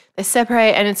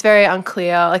separate and it's very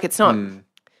unclear. Like it's not. Hmm.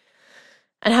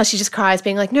 And how she just cries,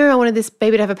 being like, no, I wanted this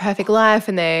baby to have a perfect life.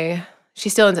 And she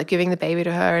still ends up giving the baby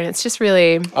to her. And it's just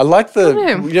really, I like the,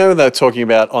 know. you know, when they're talking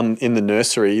about in the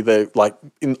nursery, they like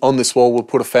on this wall we'll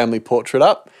put a family portrait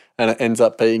up, and it ends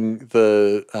up being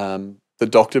the the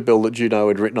doctor bill that Juno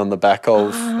had written on the back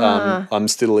of I'm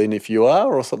Still In If You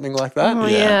Are or something like that. Oh,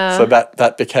 yeah. So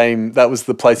that was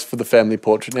the place for the family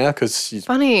portrait now because she's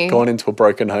Funny. gone into a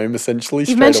broken home essentially.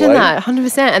 You straight mentioned away. that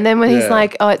 100%. And then when he's Yeah.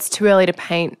 like, "Oh, it's too early to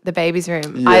paint the baby's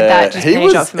room," Yeah, that just penny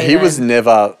dropped for me. he was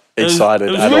never excited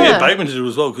It was at really all. good Bateman to do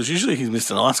as well because usually he's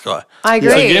Mr. Nice Guy. I agree.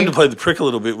 So getting him to play the prick a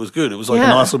little bit was good. It was like a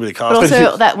nice little bit of But casting.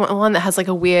 also that one that has like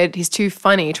a weird, he's too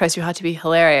funny, he tries too hard to be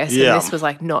hilarious. Yeah. And this was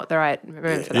like not the right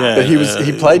moment for that. Yeah. But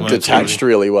he played when it's detached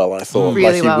really well, I thought.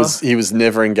 Really like well. he was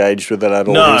never engaged with it at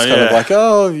all. No, he was kind of yeah. like,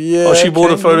 oh yeah. Oh, she brought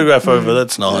a okay. photograph over.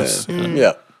 That's nice.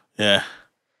 Yeah. Yeah.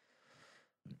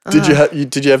 Did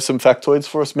you have some factoids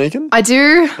for us, Megan? I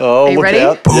do. Oh, Are you look ready?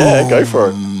 out. Yeah, go for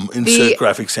it. Insert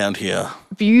graphic sound here.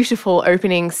 Beautiful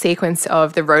opening sequence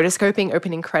of the rotoscoping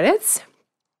opening credits.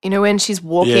 You know, when she's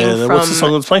walking Yeah, from. what's the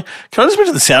song that's playing? Can I just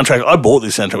mention the soundtrack? I bought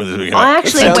this soundtrack when this movie came out. I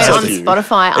actually sounds went like on you.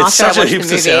 Spotify It's after I such a watched the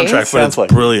hipster movie. soundtrack, but Sounds it's like-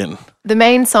 brilliant. The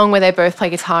main song where they both play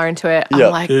guitar into it, I'm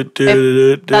Yep. like,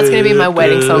 that's going to be my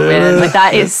wedding song, man. Like,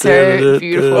 that is so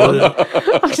beautiful.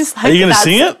 I'm just like, Are you going to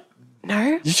sing it?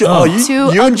 No. You, should, Two you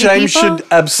and ugly James people? should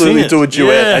absolutely Sing it. do a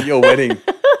duet Yeah. at your wedding.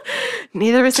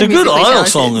 Neither of us It's a are good musically Idol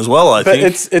talented. song as well, I But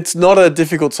think. it's not a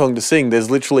difficult song to sing. There's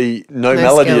literally no No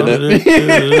melody skill. in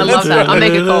it. I love that. I'll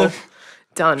make a call.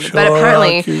 Done. Sure, But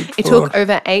apparently, cute it took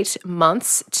over 8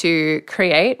 months to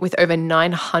create, with over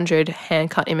 900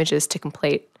 hand-cut images to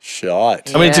complete.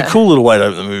 Shite. I mean, it's a Yeah. cool little way to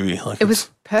open the movie. Like It was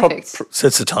perfect.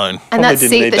 sets the tone. And probably that didn't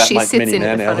seat need that that she much sits many in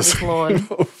front of man-hours. his lawn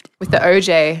with the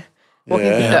OJ walking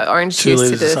Yeah. through the orange 2 juice to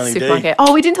litres the of Sunny D. supermarket.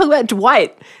 Oh, we didn't talk about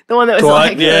Dwight, the one that was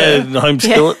Dwight, like the home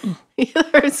skillet.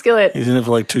 the skillet. He's in it for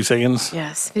like 2 seconds.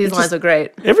 Yes, his lines were great.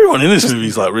 Everyone in this movie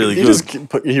is like really He good. just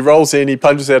he rolls in, he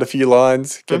punches out a few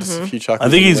lines, gets a few chuckles.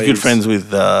 I think and he's good leaves. friends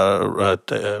with Michael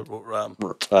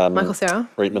Cera.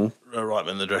 Reitman.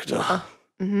 Reitman, the director.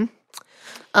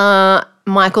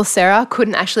 Michael Cera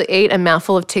couldn't actually eat a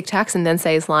mouthful of Tic Tacs and then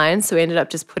say his lines, so he ended up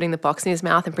just putting the box in his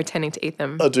mouth and pretending to eat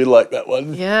them. I do like that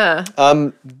one. Yeah.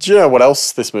 Do you know what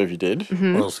else this movie did?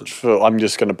 What else? I'm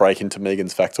just going to break into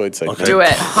Megan's factoid segment. Okay. Do it.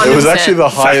 100%. It was actually the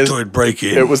highest. Factoid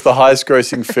break-in. It was the highest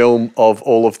grossing film of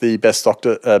all of the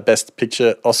best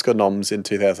picture Oscar noms in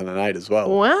 2008 as well.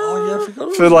 Wow. Oh, yeah, I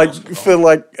forgot For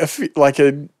like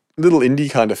a little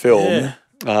indie kind of film,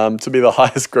 Yeah. to be the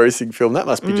highest grossing film, that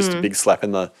must be just a big slap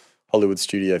in the Hollywood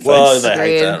studio face. Well, they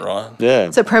hate Agreed. that, right?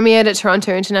 yeah, So premiered at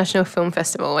Toronto International Film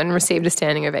Festival and received a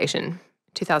standing ovation.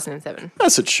 2007.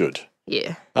 as it should.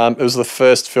 Yeah. It was the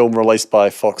first film released by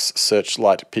Fox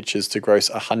Searchlight Pictures to gross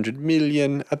 $100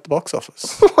 million at the box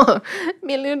office. $1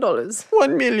 million.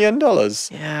 $1 million.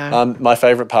 Yeah. My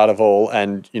favourite part of all,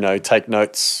 and take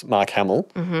notes, Mark Hamill.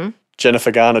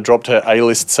 Jennifer Garner dropped her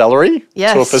A-list salary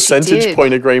Yes, to a she percentage did.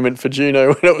 point agreement for Juno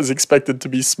when it was expected to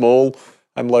be small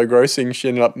and low grossing. She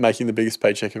ended up making the biggest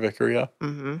paycheck of her career.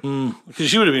 Because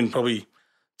she would have been probably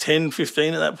 10,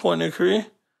 15 at that point in her career.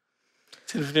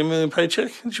 10, 15 million paycheck.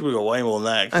 She would have got way more than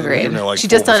that. 'cause it would have Agreed. been like She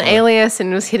just 4%. done Alias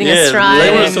and was hitting Yeah, a stride. they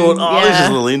would have and- thought, this is yeah.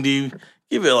 a little indie.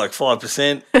 Give it like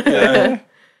 5%. You know?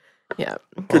 Yeah.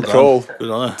 Good Well call. done. Good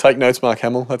on her. Take notes, Mark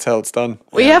Hamill. That's how it's done.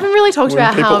 We haven't really talked When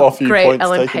about people how offer you great points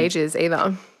Ellen taken. Page is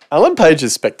either. Ellen Page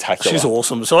is spectacular. She's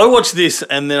awesome. So I watched this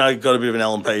and then I got a bit of an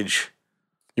Ellen Page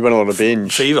You went on a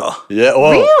binge. fever. Yeah.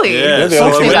 Well, Really? Yeah, the so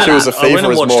only I thing went- that she was a I went fever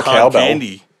and is watched more Hard cowbell.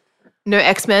 Candy. No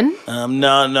X-Men?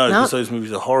 No, because those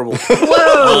movies are horrible.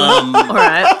 Whoa. All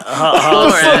right.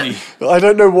 Hard Candy. I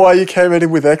don't know why you came at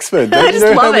him with X-Men. Don't you just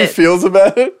know how love he it. feels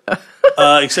about it?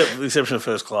 Except with the exception of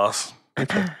First Class.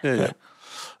 Yeah.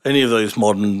 Any of those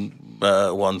modern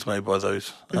ones made by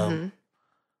those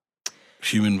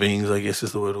human beings, I guess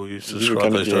is the word we'll use to You were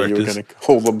describe those directors. going to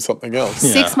call them something else.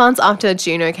 6 months after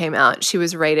Juno came out, she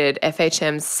was rated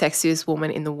FHM's sexiest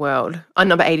woman in the world.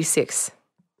 Number 86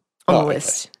 on the okay.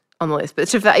 list. On the list. But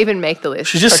should that even make the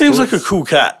list? She just seems like a cool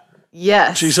cat.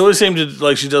 Yes. She's always seemed to,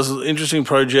 like, she does interesting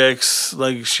projects.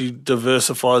 Like, she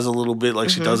diversifies a little bit. Like,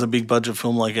 she does a big budget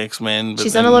film like X-Men.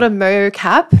 She's done a lot of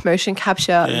motion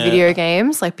capture video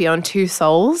games, like Beyond Two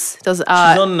Souls. Does She's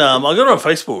on, I got her on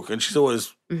Facebook and she's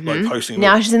always, like, posting.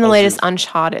 now about she's in the positive- latest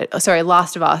Uncharted. Oh, sorry,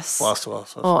 Last of Us. Last of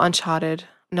Us. Or Uncharted.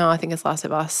 No, I think it's Last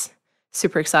of Us.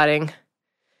 Super exciting.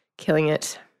 Killing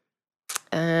it.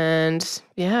 And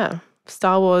yeah,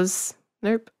 Star Wars.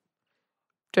 Nope.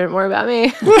 Don't worry about me.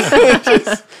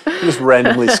 Just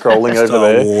randomly scrolling over Star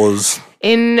there. Wars.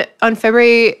 On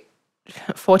February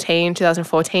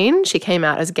 2014, she came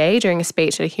out as gay during a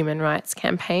speech at a human rights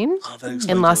campaign. Oh, that explains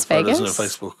In Las all the photos Vegas? on her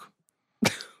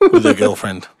Facebook. With her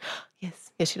girlfriend.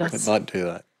 Yes, she It does. might do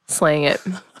that. Slaying it.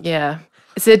 Yeah.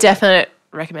 It's a definite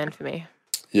recommend for me.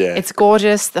 Yeah. It's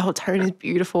gorgeous. The whole tone is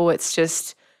beautiful. It's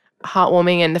just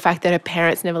heartwarming, and the fact that her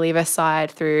parents never leave her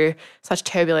side through such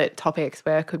turbulent topics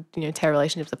where it could, tear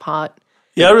relationships apart.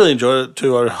 Yeah, I really enjoyed it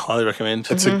too. I highly recommend.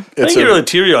 It's I didn't get really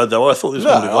teary-eyed though. I thought this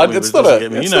one would have got me, it's but not it a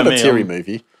doesn't get me. it's not a teary I'm-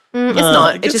 movie. It's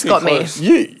not. It gets just me got me. close.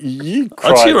 You I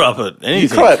cry. tear up at You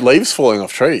anything. cry at leaves falling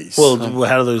off trees. Well,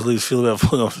 how do those leaves feel about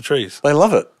falling off the trees? they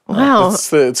love it. Wow.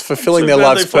 It's fulfilling So their glad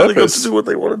life's they finally purpose. got to do what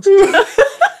they wanted to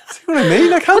See what I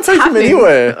mean? I can't take them happening?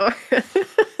 anywhere.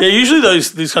 Yeah, usually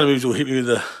these kind of movies will hit me in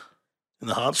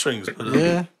the heartstrings. But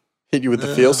Yeah, hit you with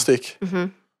the feel stick.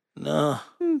 no.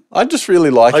 I just really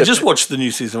like I it. just watched the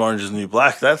new season of Orange is the New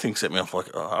Black. That thing set me off like,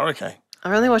 oh, okay.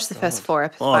 I've only watched the first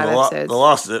five Oh, episodes. the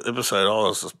last episode, I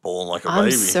was just bawling like a I'm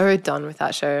baby. so done with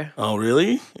that show. Oh,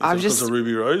 really? I've Is it because just- of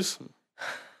Ruby Rose?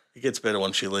 It gets better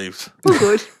once she leaves.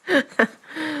 Good.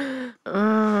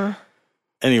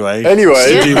 Anyway,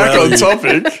 Anyway, back on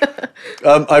Value.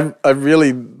 topic. I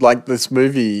really like this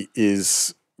movie.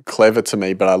 Is clever to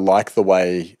me, but I like the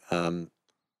way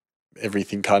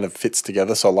everything kind of fits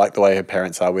together. So I like the way her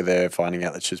parents are with her finding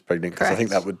out that she's pregnant, because I think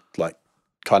that Correct. would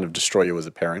kind of destroy you as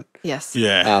a parent. Yes.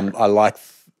 Yeah. I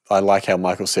like how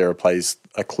Michael Cera plays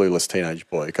a clueless teenage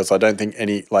boy, because I don't think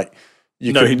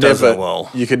you No, could he does never that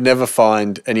well. you could never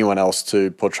find anyone else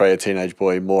to portray a teenage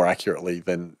boy more accurately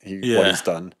than what Yeah. he's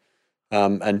done.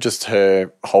 And just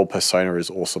her whole persona is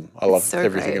awesome. I love so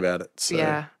everything great. about it. So.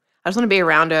 Yeah. I just want to be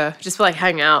around her, just for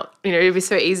hang out. It'd be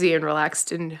so easy and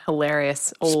relaxed and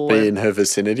hilarious. All Be in her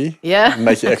vicinity. Yeah.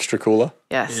 Make it extra cooler.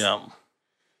 Yes. Yeah.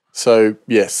 So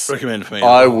yes, Recommend for me.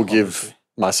 I will give obviously.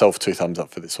 myself 2 thumbs up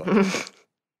for this one.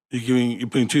 You're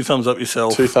putting 2 thumbs up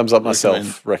yourself. 2 thumbs up Recommend.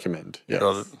 myself. Recommend. Yeah.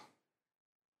 Got it.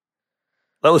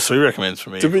 That was 3 recommends for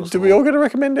me. Did we across the all board. get a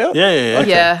recommend out? Yeah, yeah, yeah. Okay.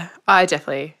 Yeah. I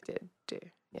definitely did do.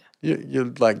 Yeah.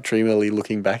 You're dreamily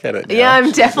looking back at it now. Yeah,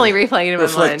 I'm definitely replaying it in my mind.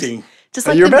 Reflecting. Just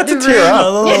Oh, like you're the, about to the tear room. up.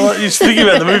 Oh, you're thinking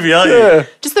about the movie, aren't you? Yeah.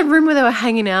 Just the room where they were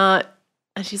hanging out,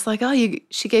 and she's like, "Oh,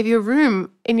 she gave you a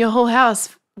room in your whole house,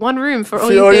 one room for all,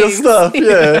 For your, all your things." stuff,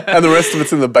 yeah. And the rest of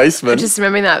it's in the basement. Just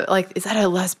remembering that, is that a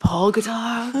Les Paul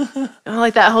guitar? I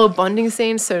like that whole bonding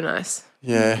scene. So nice.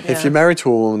 yeah. If Yeah. you're married to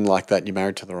a woman like that, you're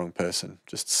married to the wrong person.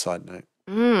 Just a side note.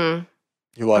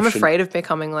 Your wife I'm shouldn't- afraid of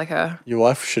becoming like her. Your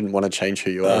wife shouldn't want to change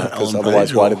who you are, because Ellen otherwise,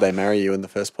 Page why or- did they marry you in the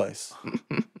first place?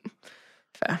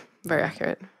 Fair. Very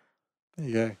accurate. There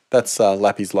you go. That's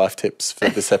Lappy's life tips for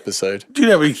this episode. Do you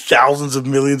know how many thousands of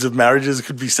millions of marriages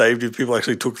could be saved if people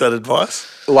actually took that advice?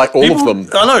 Like all People- of them.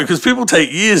 I know, because people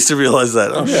take years to realize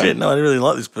that. Oh, Yeah. shit, no, I didn't really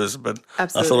like this person, but I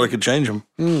thought Absolutely. I could change them.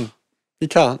 You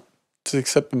can't. To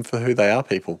accept them for who they are,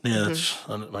 people. Yeah, that's,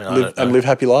 I don't Live, know. and live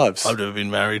happy lives. I've never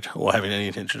been married or having any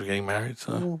intention of getting married.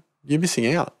 So You're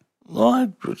missing out.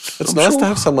 well, It's nice to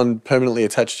have someone permanently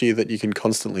attached to you that you can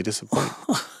constantly disappoint.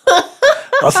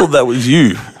 I thought that was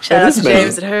you. Shout out is to me.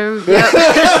 James at home.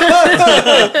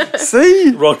 Yep.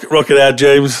 See? Rock it out,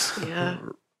 James. Yeah.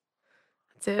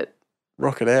 That's it.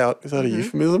 Rock it out. Is that a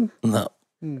euphemism? No.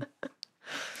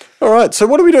 All right. So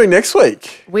what are we doing next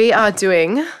week? We are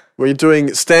doing. We're doing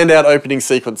standout opening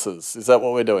sequences. Is that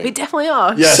what we're doing? We definitely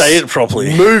are. Yes. Say it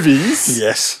properly. Movies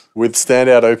Yes. with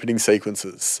standout opening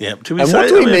sequences. Yeah. Do we And say what it?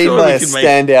 do we I mean, I mean feel by like a we could make-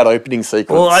 standout opening sequence?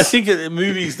 Well, I think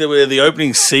movies that where the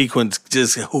opening sequence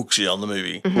just hooks you on the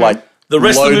movie. like The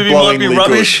rest of the movie might be load-blowingly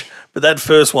rubbish, but that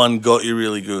first one got you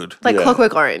really good. Like Yeah.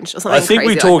 Clockwork Orange or something. I think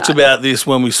we crazy talked like that. about this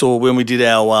when we did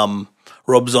our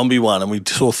Rob Zombie one, and we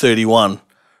saw 31.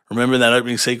 Remember that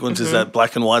opening sequence is that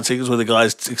black and white sequence where the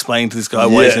guy's explaining to this guy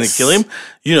why he's going to Yes. kill him?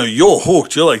 You're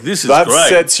hooked. You're like, this is that great.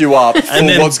 sets you up for and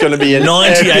then what's going to be an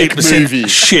 98% epic movie.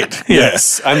 shit.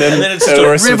 Yes. And then it's the just a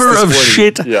rest of it's river of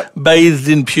disappointing. shit Yeah. bathed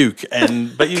in puke.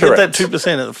 But you get that Correct.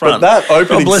 2% at the But front. that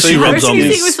opening God bless you, Rob sequence Zombie.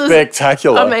 Opening is sequence was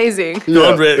spectacular. Amazing. God,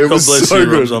 Yeah, it God was bless so you,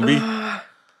 Rob good. Zombie.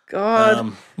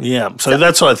 God. Yeah, so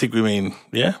that's what I think we mean.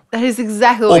 Yeah. That is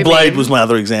exactly what Or we Blade mean. was my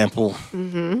other example.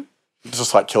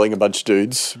 Just like killing a bunch of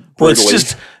dudes. Well, it's brutally.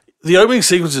 just the opening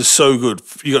sequence is so good.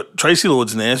 You got Tracy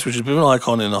Lords in there, which is a bit of an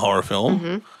icon in a horror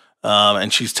film.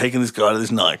 And she's taking this guy to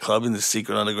this nightclub, in this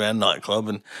secret underground nightclub,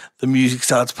 and the music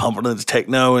starts pumping and it's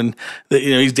techno, and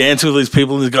he's dancing with these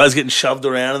people, and the guy's getting shoved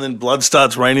around, and then blood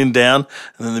starts raining down,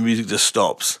 and then the music just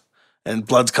stops, and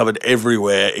blood's covered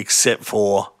everywhere except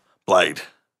for Blade.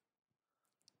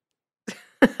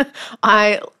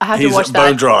 I have He's to watch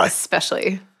bone that dry.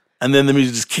 especially. And then the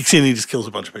music just kicks in, and he just kills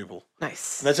a bunch of people.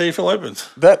 Nice. And that's how your film opens.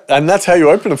 that's how you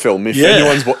open a film. If Yeah.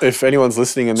 anyone's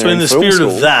listening and So they're in the film spirit school,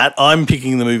 of that, I'm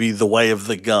picking the movie The Way of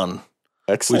the Gun,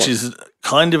 excellent. which is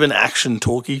kind of an action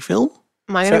talkie film.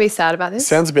 Am I going to be sad about this?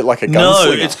 Sounds a bit like a No,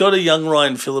 gunslinger. it's got a young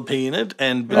Ryan Phillippe in it,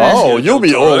 and Oh, Benicio you'll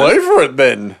be del all Toro. over it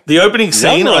then. The opening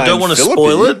scene. I Ryan don't want to Phillippe.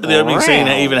 spoil it, but the opening scene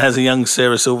Wow. even has a young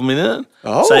Sarah Silverman in it,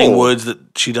 Oh. saying words that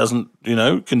she doesn't,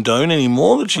 condone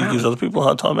anymore, that she gives other people a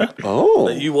hard time about. Oh.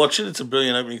 But you watch it; it's a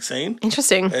brilliant opening scene.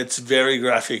 Interesting. It's very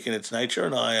graphic in its nature,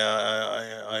 and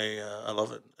I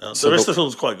love it. The rest of the film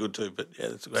is quite good too, but yeah,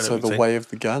 it's a great So opening the scene. way of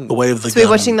the gun. The way of the So gun. we're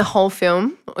watching the whole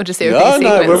film, or just the No, opening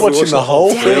no, sequence? we're watching the whole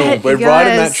Damn film. it, We're you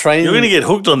riding guys. that train You're going to get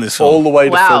hooked on this film. all the way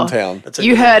to Wow. Filmtown. That's a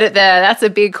You good- heard it there. That's a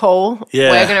big call.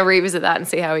 Yeah. We're going to revisit that and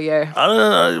see how we go. I don't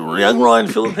know, young Ryan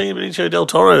Phillippe and Benicio del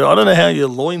Toro. I don't know how your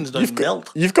loins don't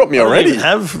melt. You've got me I don't already. even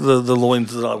have the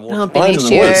loins that I want. Oh, Mine's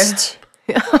Benicio. moist.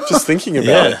 Just thinking about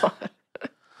Yeah.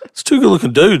 it. It's two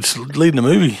good-looking dudes leading a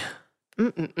movie.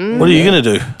 What are you going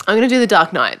to do? I'm going to do The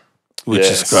Dark Knight. Which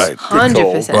Yes. is great.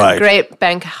 100%. Right. Great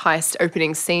bank heist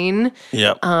opening scene.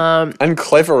 Yeah. And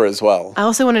clever as well. I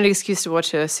also wanted an excuse to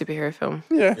watch a superhero film.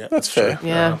 Yeah, that's fair.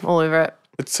 Yeah, all over it.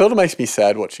 It sort of makes me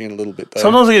sad watching it a little bit though.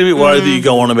 Sometimes I get a bit worried that you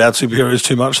go on about superheroes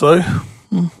too much, though.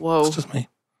 Whoa. It's just me.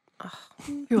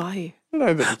 Who are you? I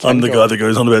know that you can I'm the go guy on. that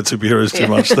goes on about superheroes too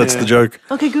much. That's the joke.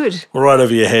 Okay, good. We're right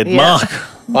over your head. Yeah. Mark.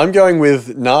 I'm going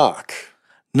with Narc.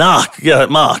 Narc. Yeah,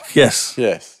 Mark. Yes.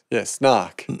 Yes,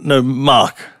 Narc. No,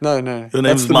 Mark. No. Your That's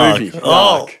name's the Mark. movie.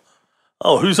 Oh. Narc.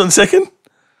 Oh, who's on second?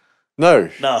 No.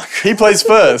 Narc. He plays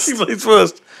first. He plays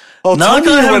first. I'll tell Narc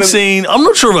you I when haven't it- seen. I'm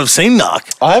not sure if I've seen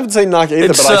Narc. I haven't seen Narc either,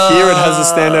 It's, but I hear it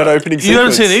has a standout opening You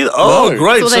haven't sequence. seen it either? Oh, No.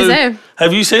 great. That's what they say.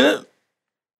 Have you seen it?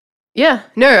 Yeah.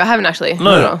 No, I haven't actually.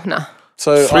 No. No.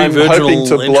 So Three I'm virginal hoping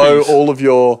to blow entries. all of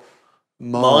your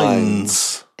minds.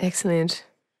 Minds. Excellent.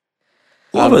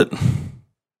 Love it.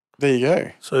 There you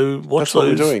go. So watch That's what we're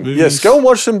those doing. movies. Yes, go and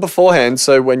watch them beforehand.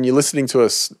 So when you're listening to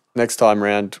us next time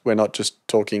round, we're not just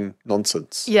talking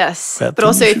nonsense. Yes. About But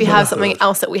also, things if you you've have never something heard.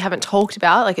 else that we haven't talked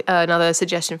about, like another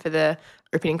suggestion for the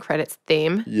opening credits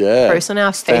theme, Yeah. post on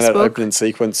our Standout Facebook. opening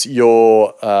sequence.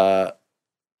 Your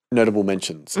notable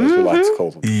mentions, as we like to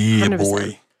call them. Yeah, 100%.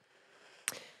 boy.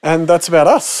 And that's about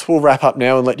us. We'll wrap up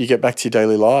now and let you get back to your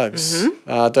daily lives.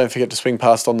 Don't forget to swing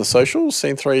past on the socials.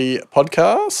 Scene 3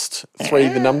 podcast. 3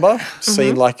 the number.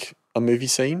 Scene like a movie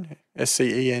scene.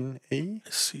 SCENE.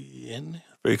 SCN.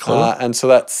 Very clever. And so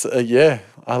that's, I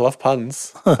love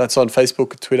puns. That's on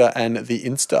Facebook, Twitter, and the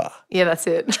Insta. Yeah, that's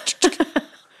it. Did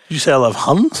you say I love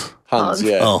Huns? Huns,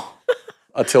 yeah. Oh,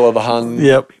 Attila the Hun.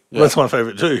 yep. That's my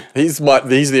favourite too. He's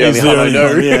the only Hun I only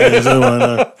know. one. Yeah, he's the only one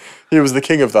I know. He was the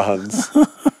king of the Huns.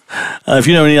 If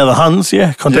you know any other Huns,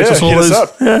 contact us on all hit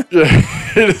us those. up. Yeah,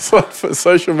 hit us up for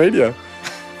social media.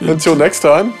 Until next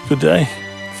time, Good day.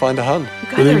 find a Hun. You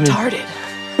guys are evening. retarded.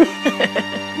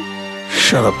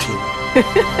 Shut up,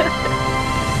 kid.